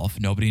myself.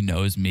 Nobody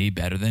knows me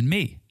better than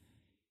me.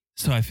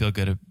 So I feel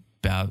good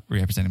about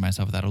representing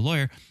myself without a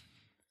lawyer.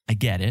 I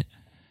get it.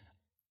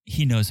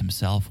 He knows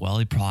himself well.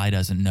 He probably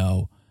doesn't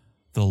know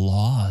the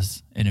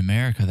laws in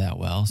America that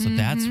well. So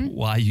that's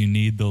why you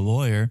need the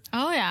lawyer.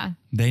 Oh, yeah.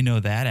 They know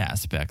that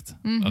aspect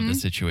of the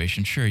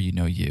situation. Sure, you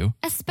know you.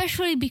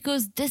 Especially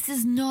because this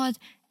is not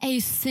a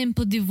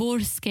simple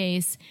divorce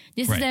case.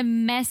 This is a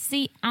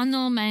messy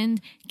annulment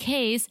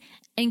case,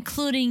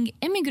 including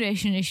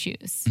immigration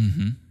issues.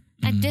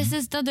 Like, this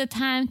is not the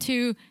time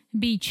to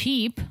be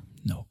cheap.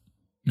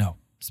 No.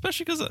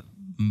 Especially because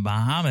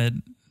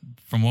Muhammad,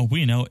 from what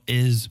we know,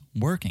 is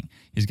working.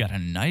 He's got a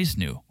nice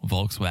new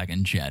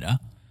Volkswagen Jetta,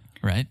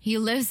 right? He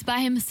lives by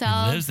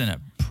himself. He lives in a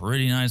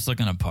pretty nice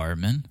looking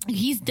apartment.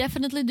 He's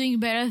definitely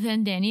doing better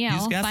than Danielle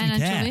He's got financially.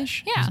 some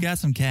cash. Yeah. He's got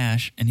some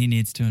cash and he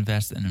needs to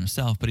invest in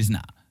himself, but he's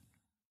not.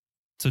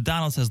 So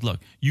Donald says, look,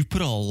 you've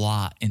put a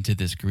lot into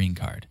this green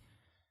card.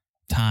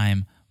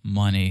 Time,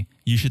 money.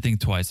 You should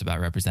think twice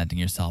about representing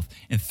yourself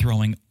and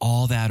throwing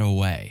all that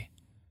away,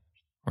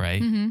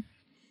 right?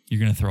 You're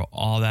going to throw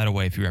all that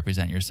away if you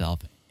represent yourself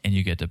and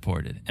you get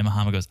deported. And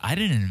Muhammad goes, I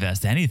didn't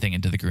invest anything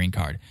into the green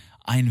card.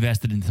 I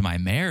invested into my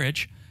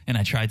marriage and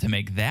I tried to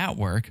make that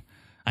work.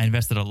 I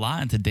invested a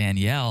lot into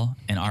Danielle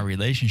and our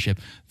relationship.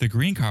 The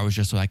green card was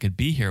just so I could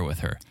be here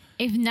with her.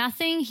 If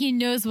nothing, he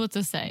knows what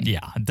to say.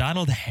 Yeah.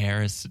 Donald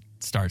Harris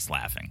starts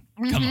laughing.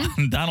 Come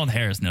on. Donald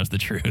Harris knows the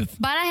truth.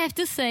 But I have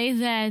to say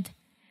that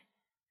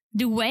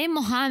the way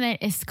Muhammad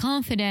is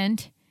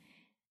confident,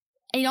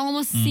 it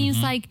almost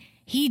seems like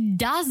he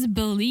does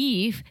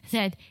believe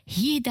that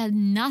he did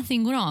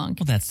nothing wrong.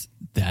 Well, that's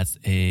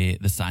the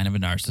sign of a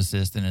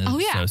narcissist and a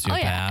sociopath. Oh,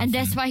 yeah. And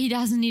that's why he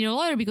doesn't need a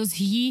lawyer, because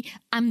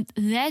I'm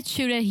that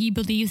sure that he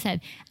believes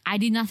that I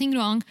did nothing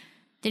wrong.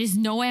 There is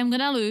no way I'm going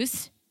to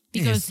lose.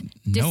 Because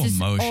this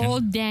is all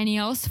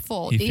Danielle's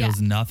fault. He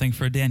feels nothing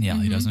for Danielle.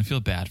 He doesn't feel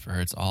bad for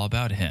her. It's all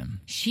about him.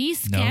 She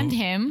scammed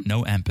him.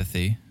 No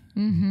empathy.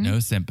 No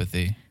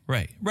sympathy.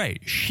 Right.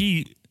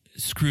 She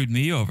screwed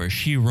me over.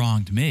 She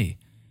wronged me.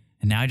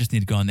 And now I just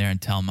need to go in there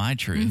and tell my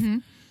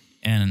truth.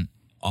 And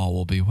all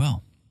will be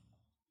well.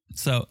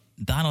 So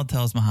Donald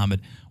tells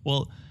Muhammad,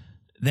 well,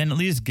 then at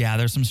least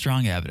gather some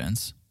strong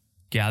evidence.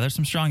 Gather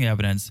some strong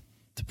evidence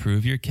to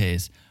prove your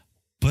case.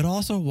 But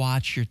also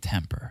watch your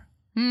temper.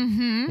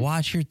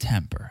 Watch your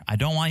temper. I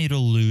don't want you to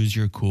lose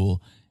your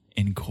cool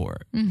in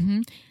court.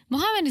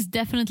 Muhammad is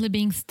definitely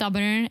being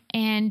stubborn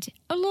and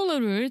a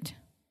little rude.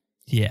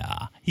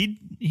 Yeah,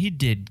 he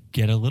did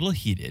get a little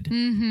heated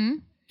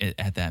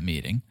at that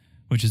meeting,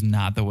 which is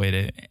not the way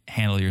to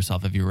handle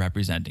yourself if you're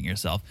representing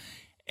yourself.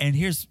 And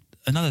here's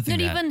another thing.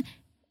 Not even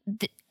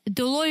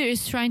the lawyer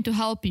is trying to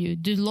help you.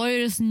 The lawyer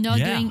is not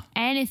doing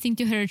anything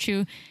to hurt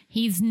you.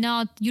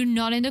 You're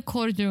not in the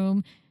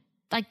courtroom.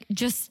 Like,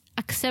 just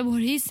accept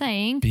what he's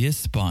saying. Be a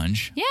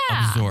sponge.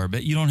 Yeah. Absorb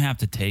it. You don't have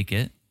to take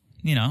it.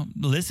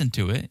 Listen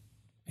to it.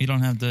 You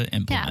don't have to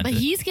implement it. Yeah, but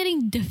he's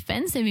getting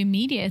defensive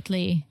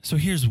immediately. So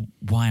here's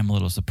why I'm a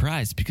little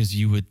surprised, because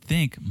you would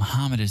think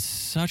Muhammad is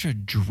such a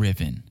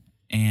driven,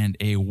 and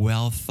a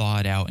well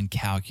thought out and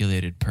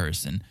calculated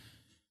person.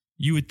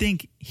 You would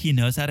think he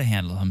knows how to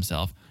handle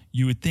himself.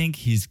 You would think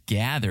he's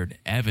gathered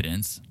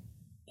evidence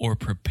or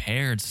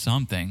prepared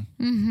something.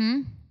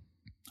 Mm-hmm.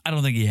 I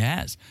don't think he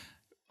has.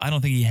 I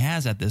don't think he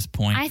has at this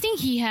point. I think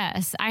he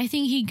has. I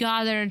think he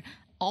gathered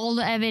all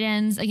the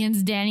evidence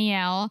against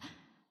Danielle,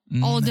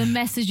 all the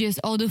messages,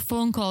 all the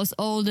phone calls,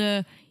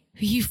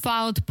 he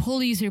filed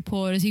police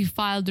reports, he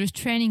filed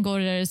restraining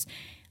orders,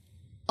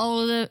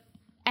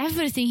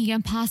 everything he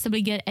can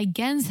possibly get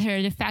against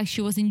her, the fact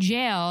she was in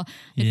jail,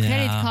 the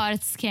credit card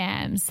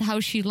scams, how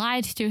she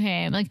lied to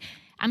him. Like,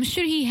 I'm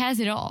sure he has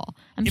it all.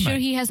 I'm sure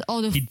he has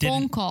all the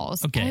phone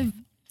calls. Okay.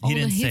 All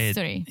the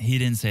history. He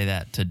didn't say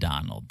that to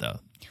Donald, though.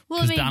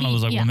 Well, because Donald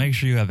was like, well, make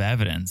sure you have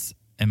evidence.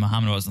 And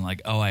Muhammad wasn't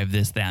like, oh, I have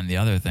this, that, and the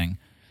other thing.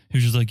 He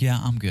was just like, yeah,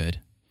 I'm good.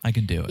 I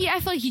can do it. Yeah,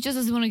 I feel like he just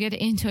doesn't want to get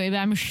into it, but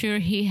I'm sure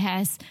he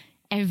has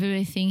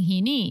everything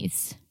he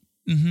needs.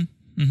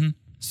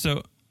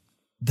 So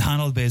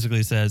Donald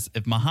basically says,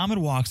 if Muhammad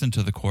walks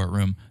into the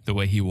courtroom the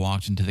way he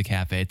walked into the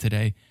cafe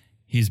today,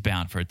 he's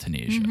bound for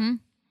Tunisia.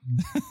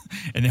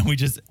 And then we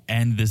just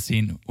end the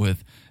scene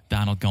with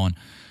Donald going,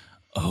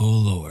 oh,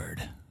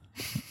 Lord.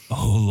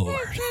 Oh,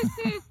 Lord.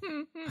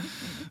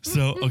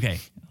 So, okay,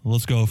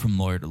 let's go from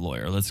lawyer to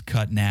lawyer. Let's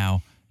cut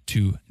now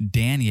to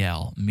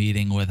Danielle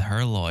meeting with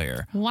her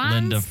lawyer,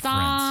 Linda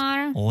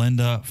Fritz.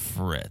 Linda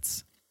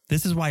Fritz.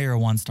 This is why you're a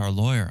one-star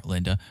lawyer,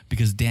 Linda,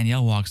 because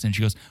Danielle walks in,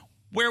 she goes,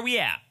 where we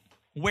at?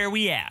 Where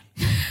we at?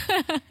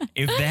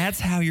 If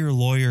that's how your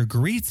lawyer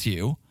greets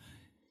you,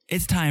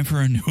 it's time for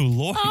a new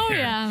lawyer. Oh,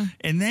 yeah.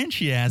 And then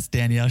she asks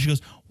Danielle, she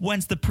goes,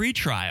 when's the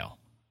pretrial?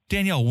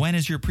 Danielle, when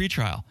is your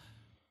pretrial?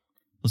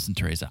 Listen,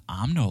 Teresa,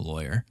 I'm no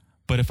lawyer,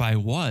 but if I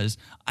was,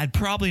 I'd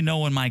probably know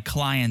when my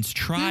client's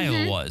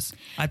trial was.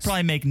 I'd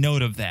probably make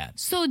note of that.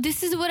 So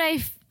this is what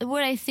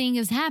I think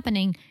is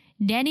happening.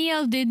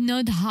 Danielle did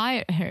not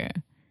hire her.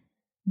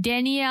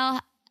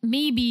 Danielle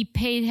maybe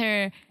paid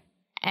her,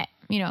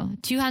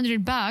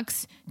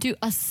 $200 to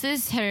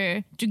assist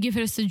her, to give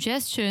her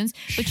suggestions,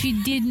 but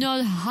she did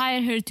not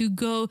hire her to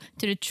go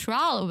to the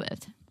trial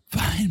with.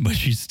 Fine, but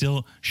she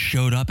still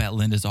showed up at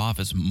Linda's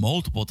office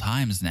multiple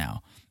times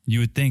now.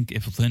 You would think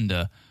if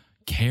Linda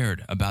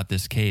cared about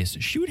this case,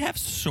 she would have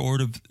sort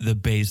of the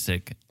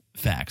basic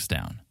facts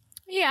down.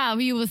 Yeah,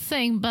 we would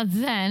think, but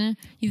then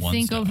you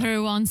think of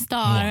her one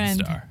star.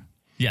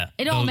 Yeah.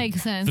 It all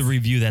makes sense. The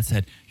review that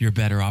said, you're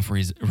better off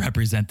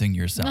representing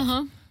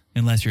yourself.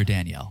 Unless you're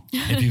Danielle.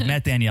 If you've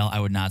met Danielle, I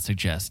would not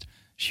suggest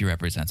she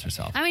represents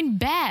herself. I mean,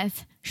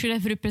 Beth should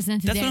have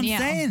represented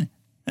Danielle.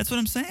 That's what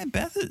I'm saying.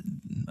 Beth,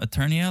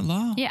 attorney at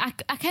law. Yeah,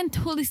 I can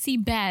totally see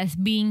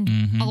Beth being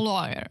a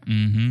lawyer.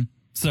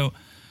 So,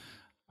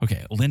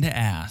 okay, Linda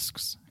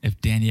asks if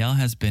Danielle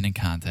has been in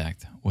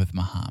contact with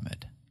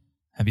Muhammad.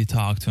 Have you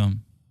talked to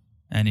him?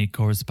 Any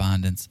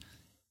correspondence?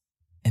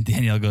 And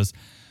Danielle goes,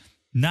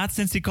 not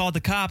since he called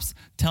the cops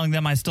telling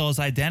them I stole his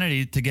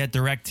identity to get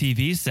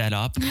DirecTV set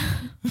up.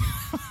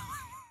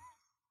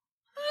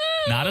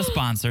 Not a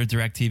sponsor.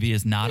 DirecTV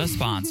is not a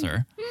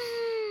sponsor.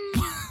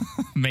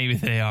 Maybe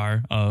they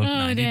are. Oh,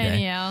 90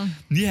 Danielle. Day.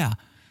 Yeah.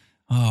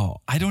 Oh,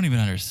 I don't even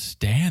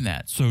understand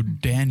that. So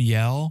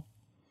Danielle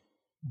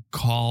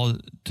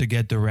called to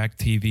get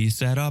DirecTV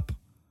set up,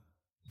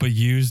 but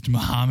used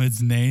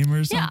Muhammad's name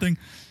or something?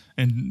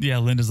 Yeah.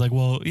 And Linda's like,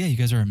 well, yeah, you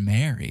guys are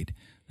married.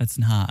 That's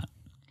not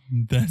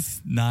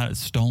a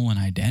stolen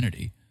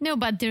identity. No,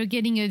 but they're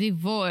getting a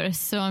divorce,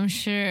 so I'm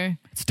sure.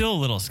 Still a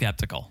little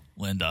skeptical,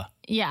 Linda.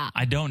 Yeah.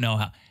 I don't know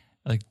how,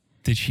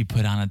 did she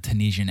put on a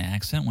Tunisian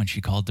accent when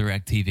she called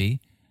DirecTV?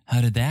 How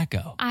did that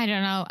go? I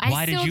don't know.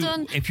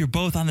 If you're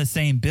both on the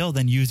same bill,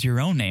 then use your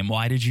own name.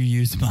 Why did you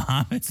use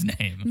Muhammad's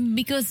name?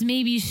 Because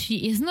maybe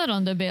she is not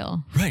on the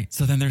bill. Right.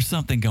 So then there's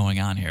something going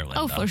on here, Linda.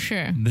 Oh, for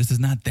sure. This is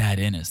not that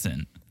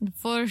innocent.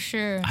 For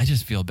sure. I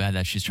just feel bad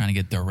that she's trying to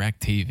get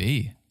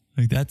DirecTV.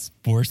 That's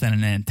worse than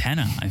an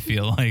antenna, I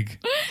feel like.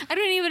 I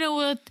don't even know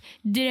what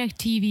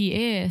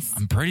DirecTV is.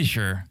 I'm pretty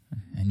sure,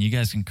 and you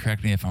guys can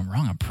correct me if I'm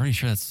wrong, I'm pretty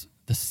sure that's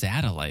the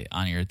satellite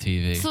on your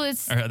TV. So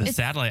it's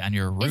satellite on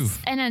your roof.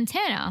 It's an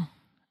antenna.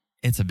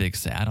 It's a big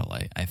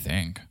satellite, I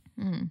think.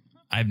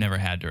 I've never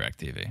had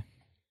DirecTV.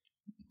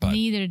 But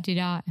neither did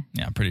I.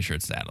 Yeah, I'm pretty sure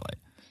it's satellite.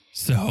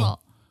 So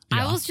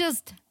I was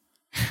just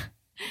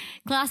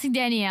classic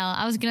Danielle.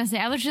 I was going to say,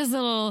 I was just a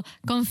little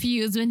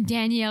confused when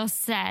Danielle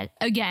said,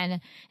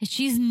 again,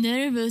 she's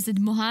nervous that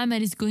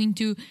Muhammad is going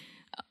to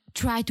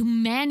try to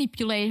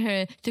manipulate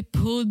her to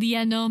pull the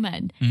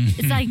annulment.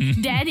 It's like,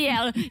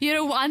 Danielle,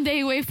 you're one day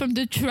away from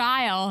the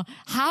trial.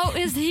 How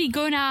is he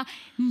going to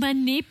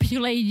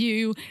manipulate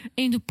you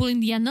into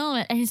pulling the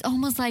annulment? And it's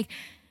almost like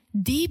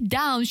deep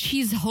down,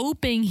 she's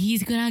hoping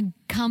he's going to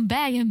come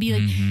back and be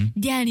like,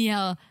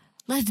 Danielle,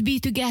 let's be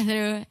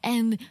together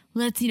and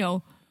let's,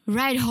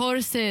 ride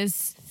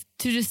horses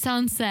to the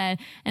sunset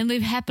and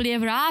live happily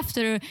ever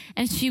after.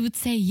 And she would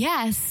say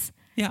yes.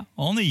 Yeah,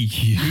 only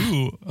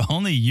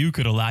you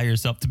could allow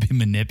yourself to be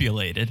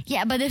manipulated.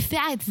 Yeah, but the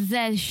fact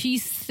that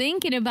she's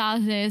thinking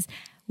about this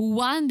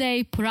one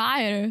day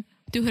prior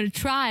to her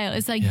trial,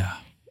 it's like,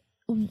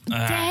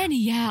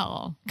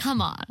 Danielle,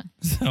 come on.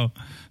 So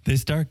they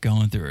start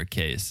going through her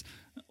case.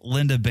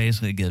 Linda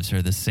basically gives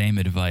her the same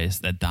advice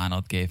that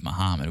Donald gave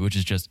Muhammad, which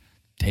is just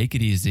take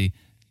it easy,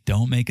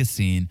 don't make a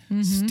scene,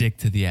 stick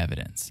to the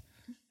evidence.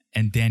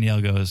 And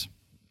Danielle goes,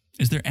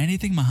 is there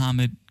anything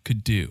Muhammad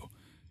could do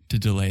to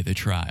delay the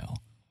trial?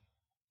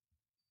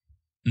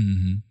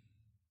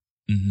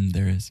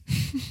 There is.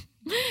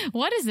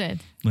 What is it?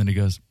 Linda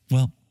goes,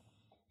 well,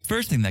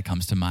 first thing that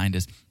comes to mind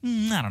is,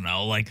 I don't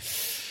know, like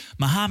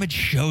Muhammad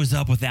shows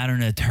up without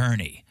an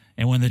attorney.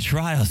 And when the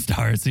trial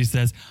starts, he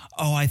says,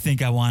 oh, I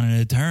think I want an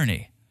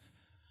attorney.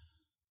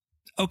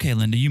 Okay,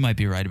 Linda, you might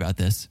be right about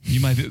this.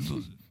 You might be,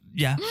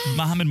 yeah,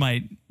 Muhammad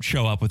might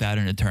show up without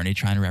an attorney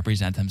trying to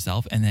represent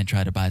himself and then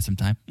try to buy some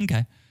time.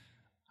 Okay.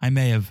 I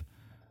may have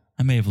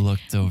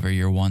looked over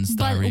your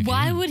 1-star review. But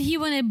why would he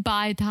want to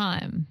buy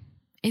time?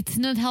 It's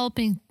not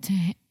helping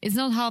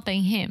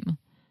him.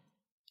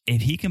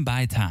 If he can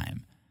buy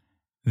time,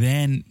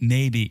 then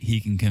maybe he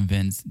can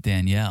convince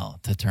Danielle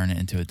to turn it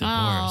into a divorce.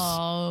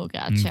 Oh,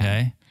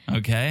 gotcha.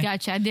 Okay.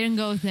 Gotcha. I didn't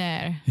go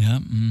there.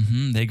 Yep.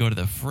 They go to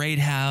the freight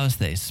house.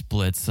 They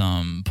split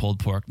some pulled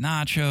pork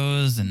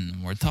nachos,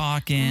 and we're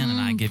talking. And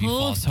I give you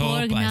false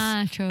hope.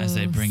 I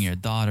say, bring your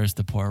daughters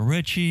to Port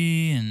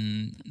Richie,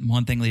 and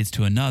one thing leads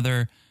to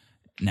another.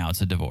 Now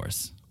it's a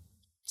divorce.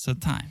 So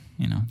time,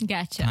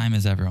 Gotcha. Time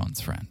is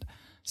everyone's friend.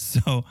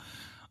 So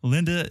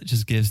Linda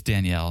just gives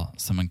Danielle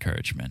some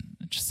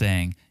encouragement, just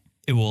saying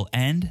it will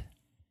end,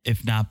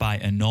 if not by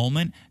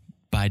annulment,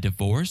 by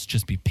divorce.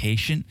 Just be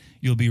patient.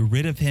 You'll be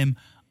rid of him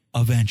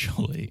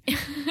eventually.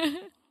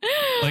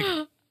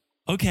 Like,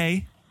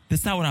 okay,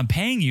 that's not what I'm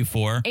paying you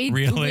for. It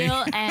really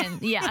will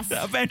end. Yes.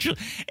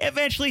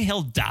 Eventually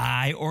he'll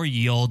die or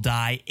you'll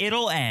die.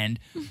 It'll end.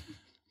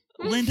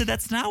 Linda,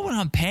 that's not what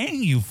I'm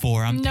paying you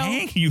for. I'm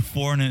paying you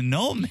for an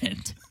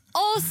annulment.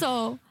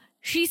 Also,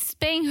 she's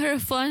paying her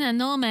for an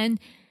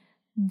annulment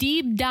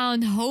deep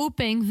down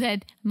hoping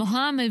that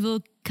Muhammad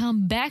will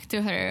come back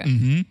to her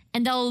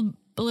and they'll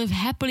live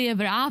happily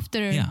ever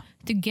after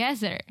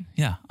together.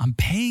 Yeah, I'm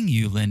paying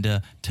you,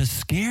 Linda, to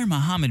scare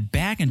Muhammad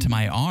back into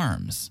my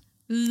arms.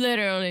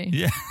 Literally.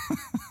 Yeah.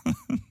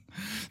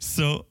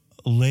 So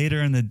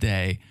later in the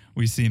day,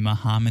 we see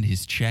Muhammad.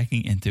 He's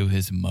checking into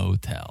his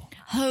motel.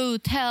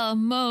 Hotel,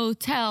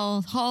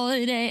 motel,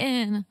 Holiday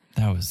Inn.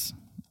 That was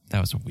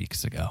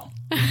weeks ago.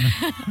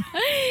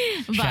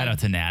 Shout out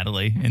to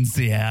Natalie in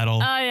Seattle.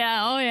 Oh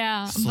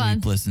yeah.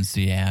 Sleepless in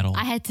Seattle.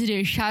 I had to do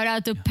a shout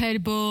out to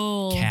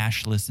Pitbull.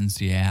 Cashless in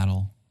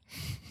Seattle.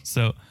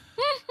 So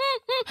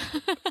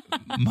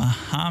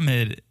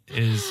Muhammad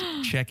is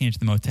checking into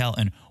the motel,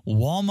 and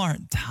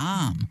Walmart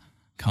Tom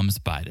comes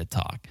by to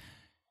talk.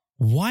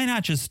 Why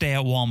not just stay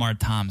at Walmart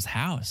Tom's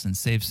house and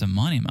save some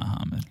money,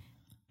 Muhammad?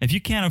 If you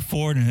can't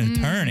afford an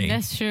attorney.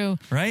 That's true.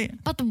 Right?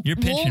 But you're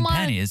pinching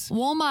pennies.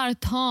 Walmart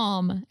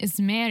Tom is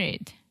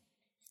married.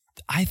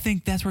 I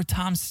think that's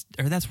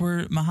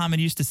where Muhammad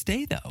used to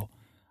stay, though.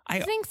 I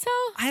think so.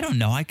 I don't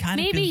know. I kind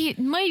of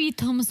maybe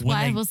Tom's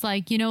wife was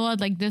like, you know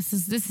what, like this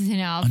is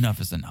enough.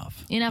 Enough is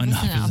enough. Enough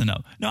is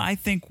enough. No, I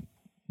think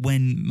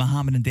when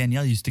Muhammad and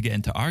Danielle used to get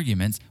into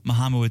arguments,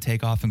 Muhammad would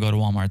take off and go to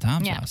Walmart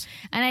Tom's house.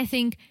 And I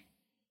think,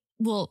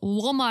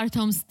 Walmart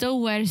Tom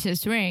still wears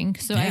his ring,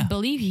 so I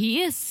believe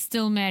he is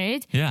still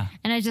married. Yeah.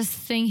 And I just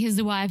think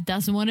his wife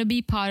doesn't want to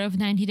be part of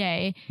 90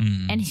 Day.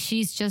 And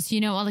she's just,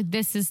 like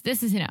this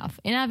is enough.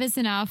 Enough is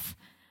enough.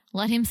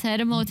 Let him set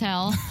a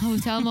motel,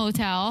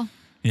 motel.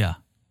 Yeah.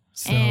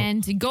 So,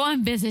 and go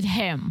and visit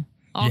him.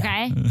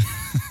 Okay?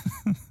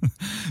 Yeah.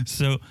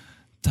 So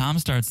Tom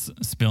starts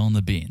spilling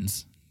the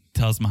beans.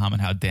 Tells Muhammad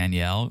how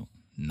Danielle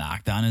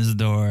knocked on his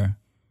door.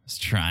 Was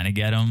trying to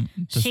get him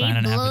to sign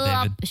an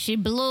affidavit. She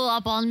blew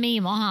up on me,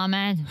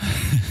 Muhammad.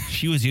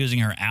 She was using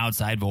her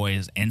outside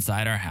voice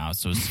inside our house,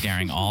 so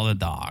scaring all the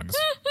dogs.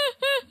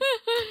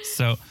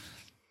 So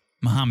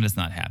Muhammad is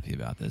not happy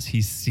about this.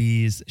 He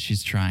sees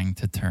she's trying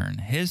to turn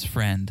his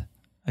friend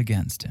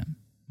against him.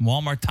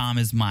 Walmart Tom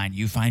is mine.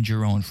 You find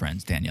your own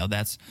friends, Danielle.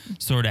 That's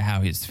sort of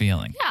how he's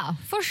feeling. Yeah,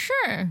 for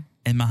sure.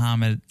 And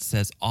Muhammad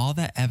says all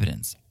that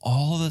evidence,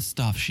 all the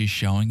stuff she's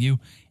showing you,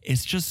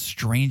 it's just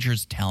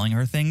strangers telling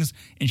her things,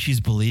 and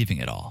she's believing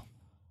it all.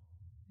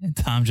 And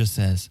Tom just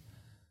says,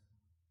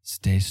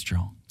 stay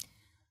strong.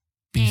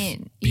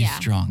 Be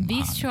strong, Be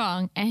Muhammad.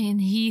 strong.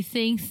 And he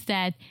thinks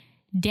that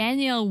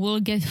Danielle will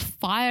get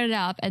fired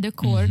up at the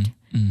court,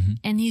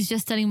 and he's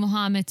just telling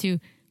Muhammad to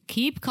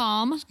keep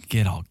calm.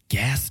 Get all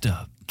gassed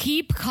up.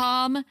 Keep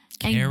calm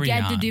and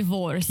get the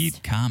divorce.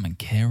 Keep calm and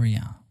carry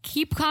on.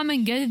 Keep calm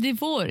and get a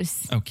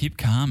divorce. Oh, keep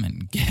calm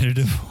and get a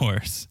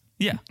divorce.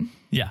 Yeah.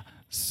 Yeah.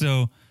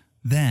 So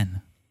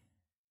then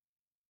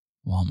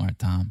Walmart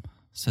Tom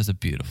says a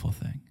beautiful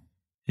thing.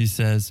 He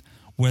says,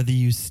 whether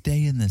you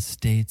stay in the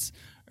States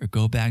or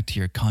go back to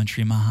your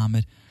country,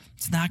 Muhammad,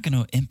 it's not going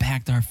to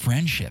impact our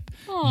friendship.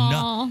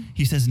 No,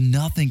 he says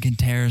nothing can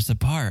tear us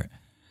apart.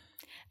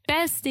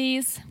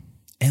 Besties.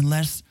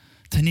 Unless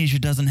Tanisha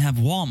doesn't have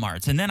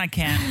Walmarts. And then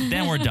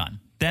then we're done.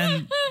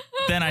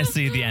 Then I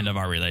see the end of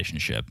our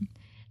relationship.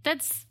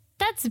 That's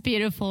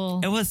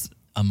beautiful. It was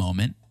a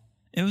moment.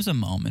 It was a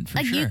moment for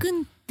Like sure. you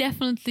can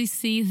definitely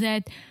see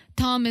that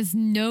Tom is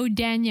no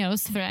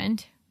Danielle's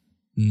friend.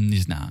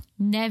 He's not.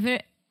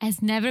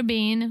 Has never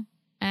been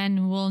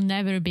and will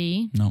never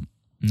be. No.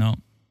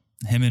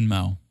 Him and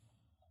Mo,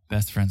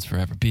 best friends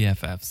forever.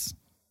 BFFs.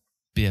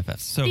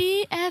 So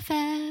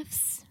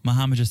BFFs.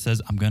 Muhammad just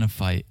says, I'm going to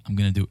fight. I'm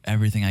going to do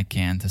everything I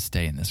can to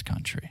stay in this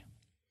country.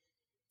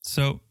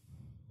 So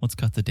let's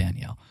cut to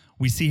Danielle.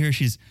 We see her.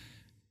 She's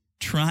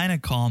trying to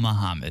call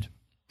Muhammad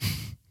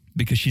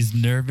because she's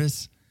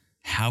nervous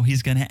how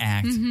he's going to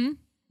act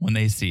when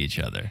they see each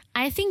other.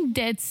 I think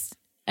that's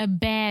a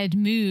bad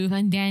move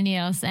on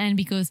Danielle's end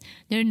because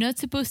they're not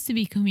supposed to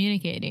be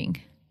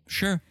communicating.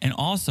 Sure. And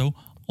also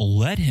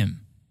let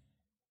him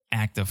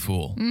act a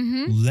fool.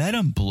 Let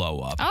him blow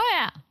up. Oh,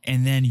 yeah.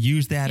 And then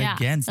use that Yeah.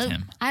 against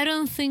him. I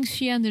don't think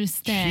she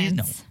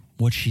understands.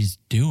 What she's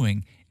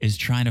doing is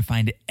trying to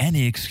find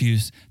any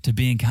excuse to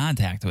be in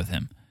contact with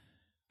him.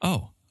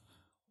 Oh,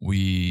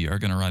 we are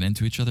going to run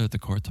into each other at the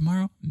court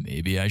tomorrow.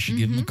 Maybe I should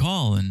give him a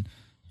call and,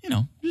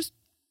 just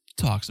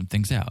talk some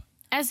things out.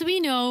 As we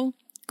know,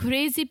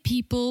 crazy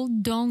people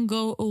don't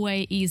go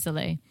away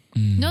easily.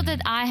 Not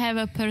that I have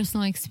a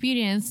personal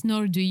experience,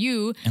 nor do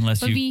you. Unless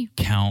but you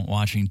count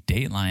watching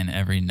Dateline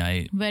every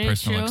night. Very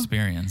personal true.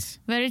 experience.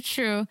 Very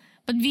true.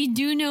 But we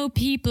do know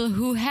people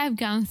who have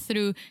gone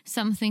through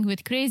something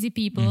with crazy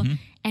people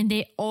and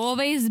they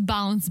always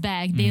bounce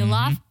back. They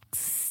love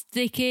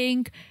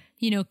sticking,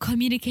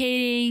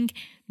 communicating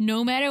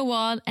no matter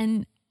what.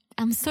 And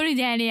I'm sorry,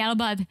 Danielle,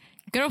 but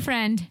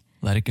girlfriend,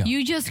 Let it go.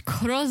 you just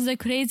crossed the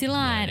crazy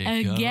line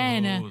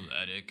again.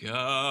 Let it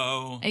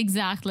go.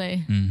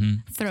 Exactly.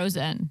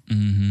 Frozen.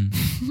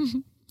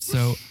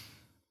 So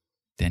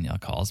Danielle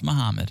calls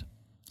Muhammad.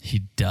 He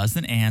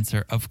doesn't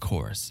answer, of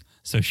course.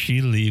 So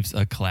she leaves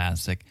a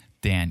classic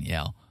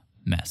Danielle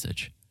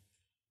message.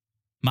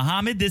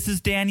 Muhammad, this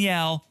is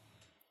Danielle.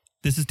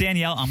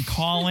 I'm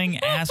calling,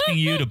 asking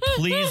you to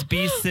please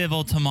be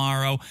civil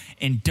tomorrow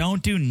and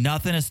don't do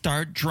nothing to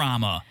start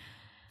drama.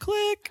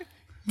 Click.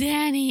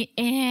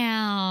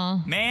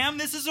 Danielle. Ma'am,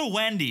 this is a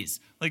Wendy's.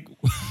 Like,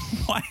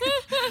 why?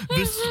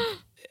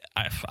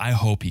 I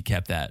hope he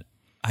kept that.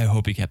 I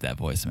hope he kept that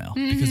voicemail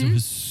because it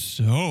was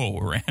so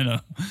random.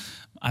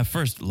 I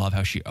first love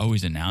how she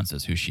always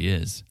announces who she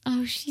is.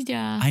 Oh, she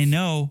does. I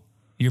know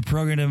you're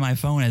programmed in my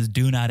phone as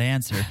do not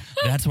answer.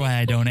 That's why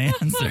I don't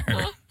answer.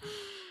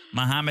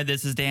 Muhammad,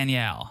 this is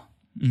Danielle.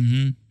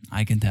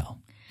 I can tell.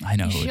 I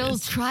know who it She'll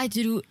is. try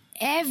to do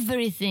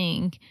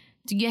everything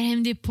to get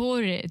him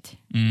deported.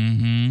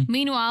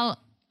 Meanwhile,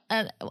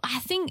 I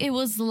think it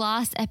was the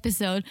last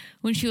episode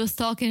when she was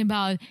talking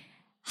about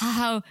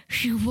how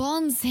she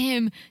wants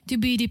him to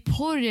be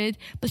deported,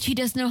 but she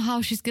doesn't know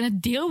how she's going to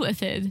deal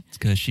with it. It's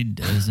because she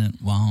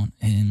doesn't want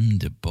him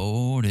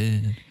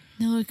deported.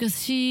 No, because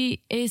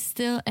she is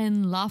still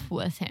in love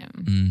with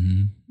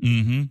him.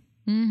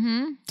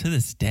 To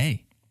this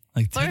day.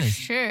 Like For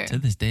sure. To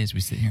this day as we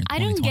sit here in I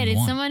don't get it.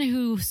 2021. Someone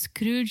who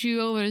screwed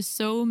you over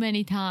so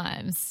many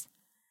times.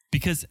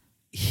 Because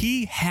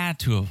he had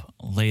to have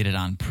laid it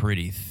on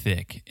pretty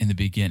thick in the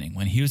beginning.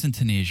 When he was in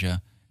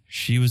Tunisia,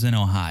 she was in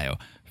Ohio.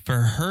 For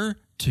her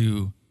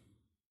to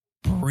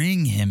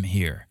bring him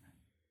here,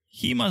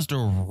 he must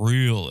have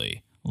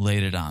really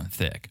laid it on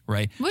thick,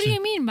 right? What do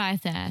you mean by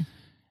that?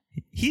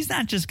 He's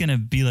not just going to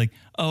be like,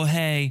 oh,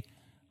 hey,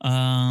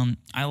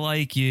 I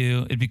like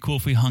you. It'd be cool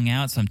if we hung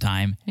out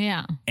sometime.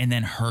 Yeah. And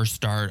then her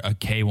start a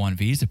K-1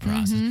 visa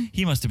process.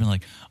 He must have been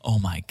like, oh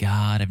my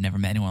God, I've never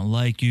met anyone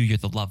like you. You're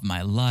the love of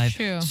my life.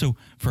 True. So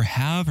for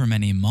however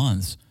many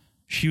months,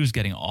 she was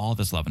getting all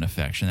this love and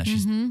affection that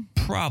she's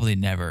probably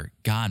never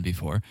gotten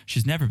before.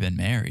 She's never been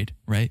married,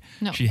 right?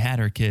 No. She had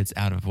her kids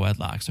out of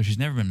wedlock. So she's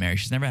never been married.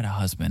 She's never had a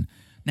husband.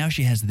 Now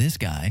she has this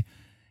guy.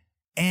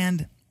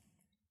 And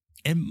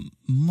it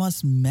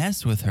must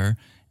mess with her.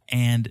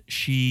 And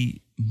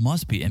she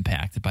must be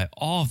impacted by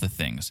all of the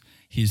things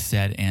he's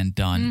said and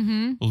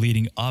done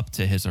leading up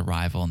to his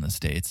arrival in the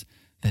States,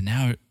 that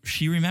now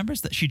she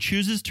remembers that she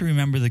chooses to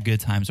remember the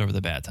good times over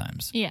the bad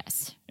times.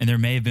 Yes. And there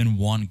may have been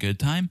one good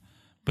time,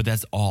 but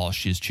that's all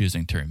she's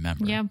choosing to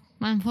remember. Yep,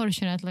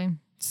 unfortunately.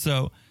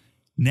 So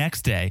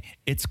next day,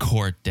 it's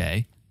court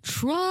day.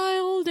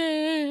 Trial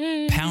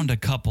day. Pound a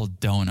couple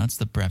donuts,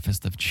 the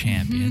breakfast of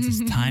champions.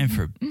 It's time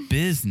for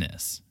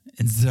business.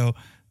 And so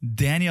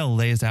Danielle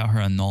lays out her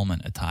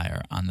annulment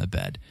attire on the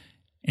bed,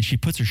 and she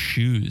puts her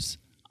shoes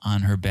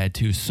on her bed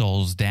too,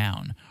 soles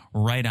down,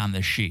 right on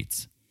the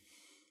sheets.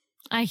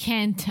 I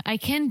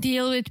can't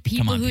deal with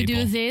people who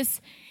do this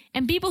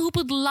and people who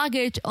put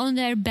luggage on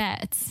their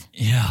beds.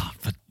 Yeah,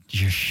 but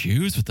your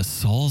shoes with the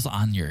soles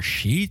on your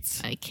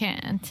sheets? I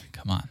can't.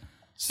 Come on.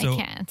 So I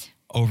can't.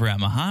 over at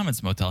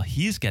Muhammad's motel,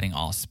 he's getting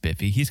all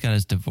spiffy. He's got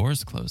his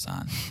divorce clothes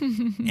on.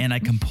 And I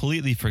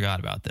completely forgot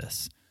about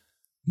this.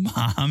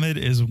 Muhammad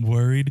is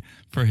worried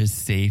for his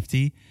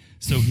safety.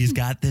 So he's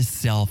got this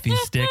selfie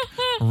stick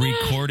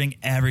recording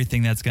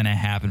everything that's going to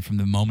happen from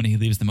the moment he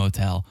leaves the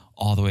motel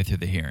all the way through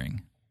the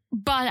hearing.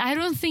 But I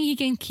don't think he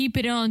can keep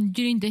it on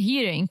during the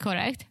hearing,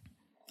 correct?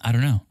 I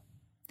don't know.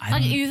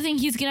 Like, you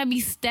think he's going to be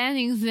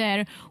standing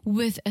there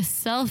with a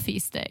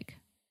selfie stick?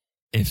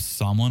 If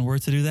someone were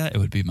to do that, it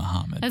would be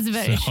Muhammad. That's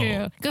very So,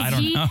 true. I Because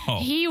don't know.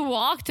 he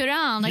walked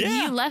around. Like,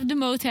 he Yeah. left the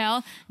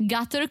motel,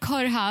 got to the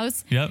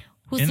courthouse. Yep.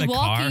 Was In the car,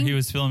 walking- he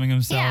was filming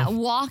himself. Yeah,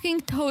 walking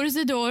towards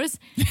the doors.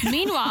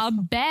 Meanwhile,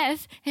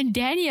 Beth and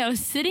Danielle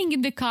sitting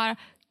in the car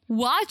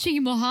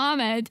watching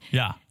Muhammad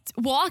Yeah.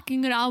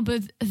 walking around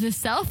with the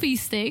selfie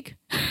stick.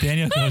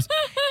 Danielle goes,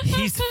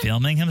 he's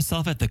filming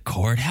himself at the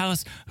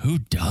courthouse? Who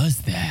does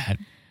that?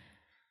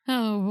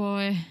 Oh,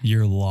 boy.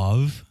 Your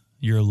love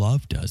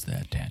does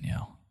that,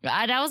 Danielle.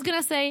 And I was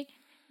going to say,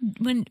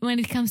 when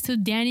it comes to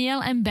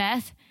Danielle and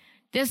Beth,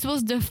 this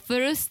was the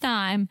first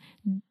time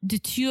the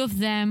two of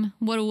them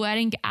were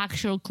wearing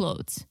actual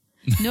clothes.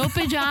 No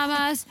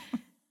pajamas,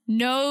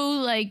 no,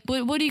 like,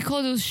 what do you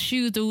call those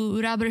shoes, the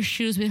rubber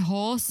shoes with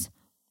holes?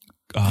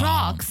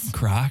 Crocs.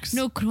 Crocs?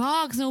 No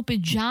Crocs, no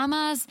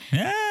pajamas,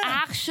 Yeah.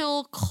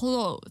 actual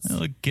clothes. They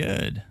look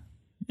good.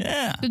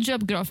 Yeah. Good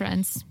job,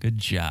 girlfriends. Good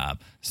job.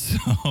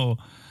 So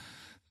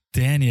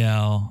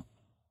Danielle,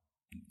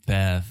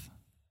 Beth,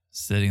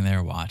 sitting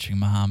there watching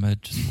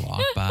Muhammad just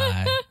walk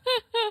by.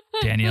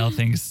 Danielle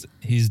thinks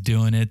he's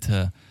doing it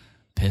to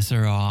piss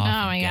her off.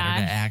 Oh, my and get her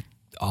gosh. to act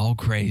all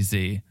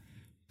crazy.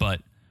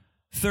 But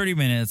 30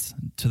 minutes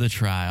to the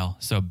trial.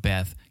 So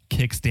Beth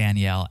kicks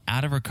Danielle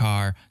out of her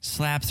car,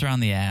 slaps her on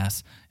the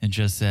ass, and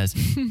just says,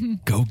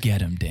 go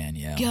get him,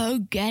 Danielle. Go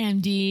get him,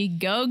 D.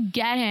 Go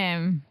get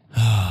him.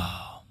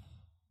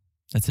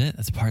 That's it.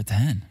 That's part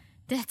 10.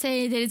 That's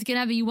it. There's going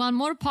to be one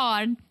more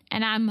part,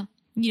 and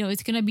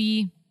it's going to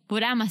be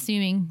what I'm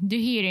assuming,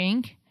 the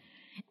hearing.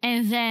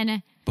 And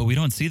then... But we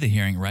don't see the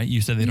hearing, right?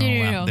 You said they don't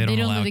allow They don't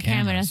allow do the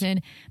cameras cameras.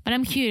 in. But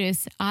I'm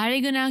curious, are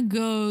they going to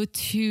go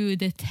to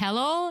the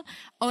tell-all,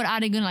 or are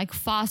they going to like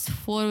fast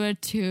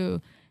forward to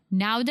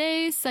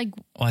nowadays? Like,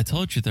 Well, I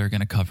told you they're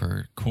going to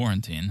cover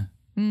quarantine.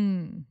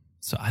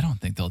 So I don't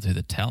think they'll do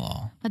the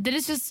tell-all. but there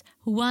is just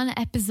one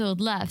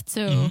episode left,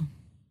 so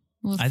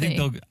we'll see.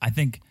 I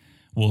think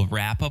we'll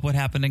wrap up what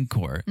happened in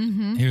court.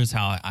 Here's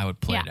how I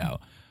would play it Yeah.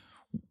 out.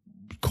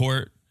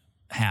 Court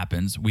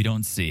happens. We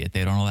don't see it.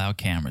 They don't allow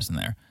cameras in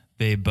there.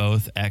 They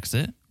both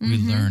exit. We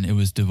learn it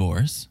was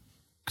divorce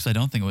because I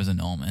don't think it was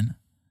annulment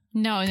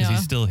No. because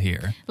he's still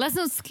here. Let's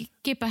not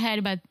skip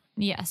ahead, but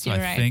yes, So you're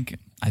I right.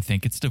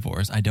 think it's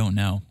divorce. I don't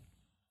know.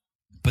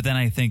 But then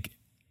I think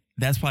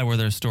that's probably where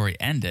their story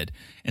ended.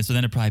 And so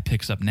then it probably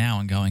picks up now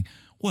and going,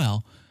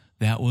 well,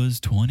 that was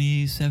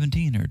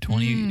 2017 or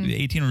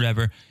 2018 or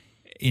whatever,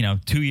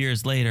 2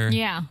 years later.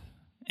 Yeah.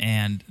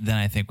 And then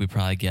I think we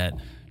probably get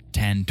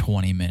 10,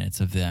 20 minutes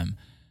of them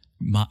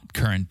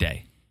current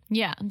day.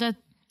 Yeah, that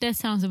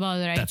sounds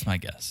about right. That's my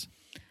guess.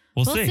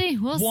 We'll see.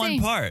 We'll One see.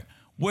 part.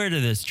 Where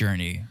did this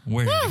journey,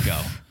 where did it go?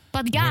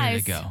 But Where did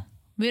guys, it go?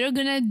 we're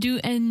going to do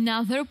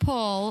another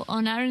poll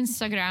on our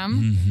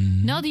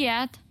Instagram. Not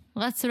yet.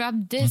 Let's wrap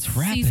this Let's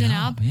wrap it season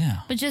up,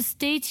 yeah. But just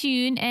stay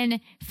tuned. And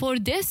for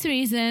this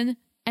reason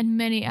and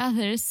many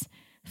others,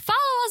 follow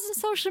us on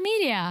social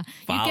media.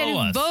 Follow you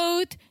can us.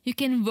 vote. You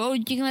can vote.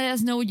 You can let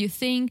us know what you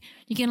think.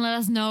 You can let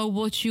us know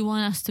what you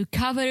want us to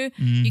cover.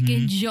 You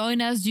can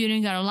join us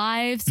during our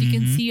lives. You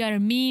can see our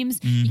memes.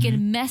 You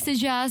can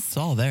message us. It's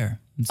all there.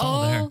 It's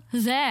all there.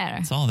 there.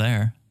 It's all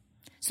there.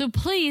 So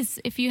please,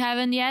 if you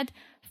haven't yet,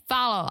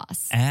 follow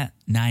us. At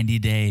 90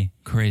 Day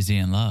Crazy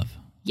in Love.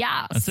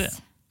 Yes. That's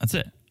it. That's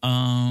it.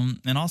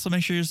 And also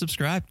make sure you're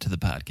subscribed to the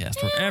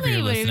podcast wherever you're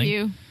Leave a listening.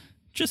 review.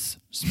 Just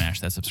smash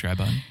that subscribe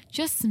button.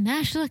 Just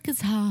smash like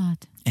it's hot.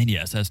 And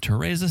yes, as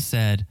Teresa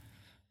said,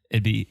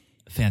 it'd be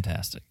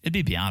fantastic. It'd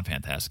be beyond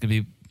fantastic.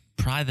 It'd be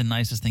probably the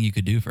nicest thing you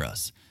could do for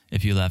us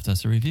if you left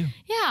us a review.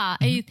 Yeah,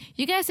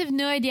 you guys have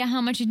no idea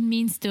how much it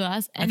means to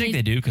us. I think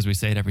they do because we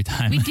say it every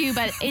time. We do,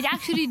 but it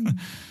actually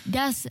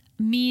does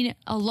mean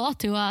a lot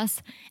to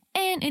us,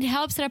 and it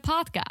helps our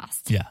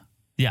podcast. Yeah.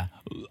 Yeah.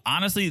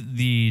 Honestly,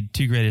 the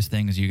two greatest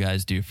things you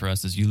guys do for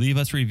us is you leave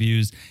us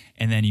reviews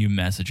and then you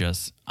message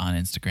us on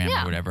Instagram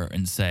Yeah. or whatever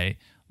and say,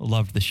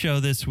 loved the show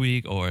this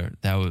week, or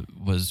that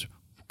was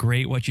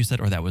great what you said,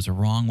 or that was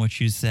wrong what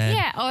you said.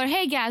 Yeah, or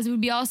hey guys, it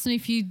would be awesome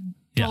if you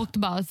Yeah. talked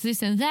about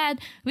this and that.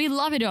 We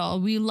love it all.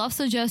 We love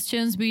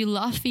suggestions. We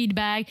love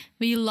feedback.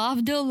 We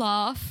love the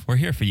love. We're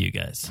here for you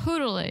guys.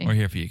 Totally. We're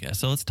here for you guys.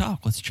 So let's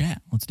talk. Let's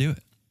chat. Let's do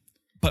it.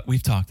 But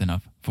we've talked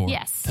enough for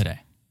Yes.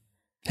 today.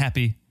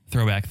 Happy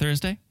Throwback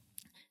Thursday.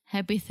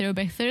 Happy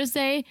Throwback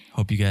Thursday.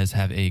 Hope you guys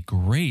have a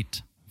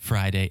great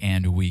Friday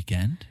and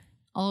weekend.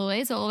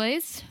 Always,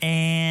 always.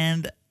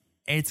 And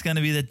it's going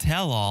to be the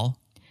tell-all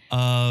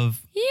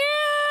of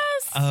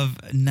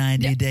Yes.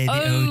 90 Day the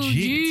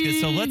OG.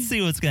 OG. So let's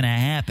see what's going to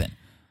happen.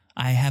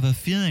 I have a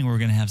feeling we're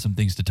going to have some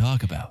things to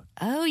talk about.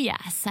 Oh,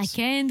 yes. I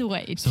can't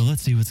wait. So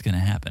let's see what's going to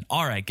happen.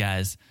 All right,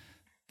 guys.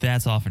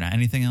 That's all for now.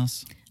 Anything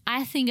else?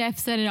 I think I've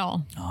said it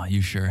all. Oh,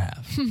 you sure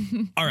have.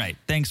 All right.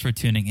 Thanks for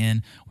tuning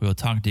in. We will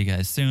talk to you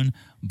guys soon.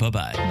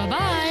 Bye-bye.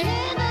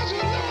 Bye-bye.